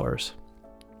earthly powers,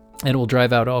 and it will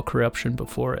drive out all corruption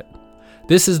before it.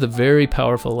 This is the very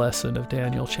powerful lesson of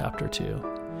Daniel chapter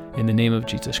 2. In the name of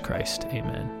Jesus Christ,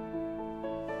 amen.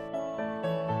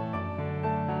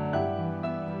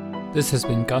 This has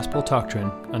been Gospel Doctrine,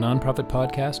 a nonprofit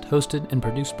podcast hosted and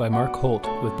produced by Mark Holt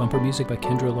with bumper music by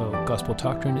Kendra Lowe. Gospel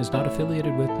Doctrine is not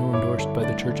affiliated with nor endorsed by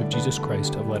The Church of Jesus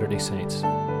Christ of Latter-day Saints.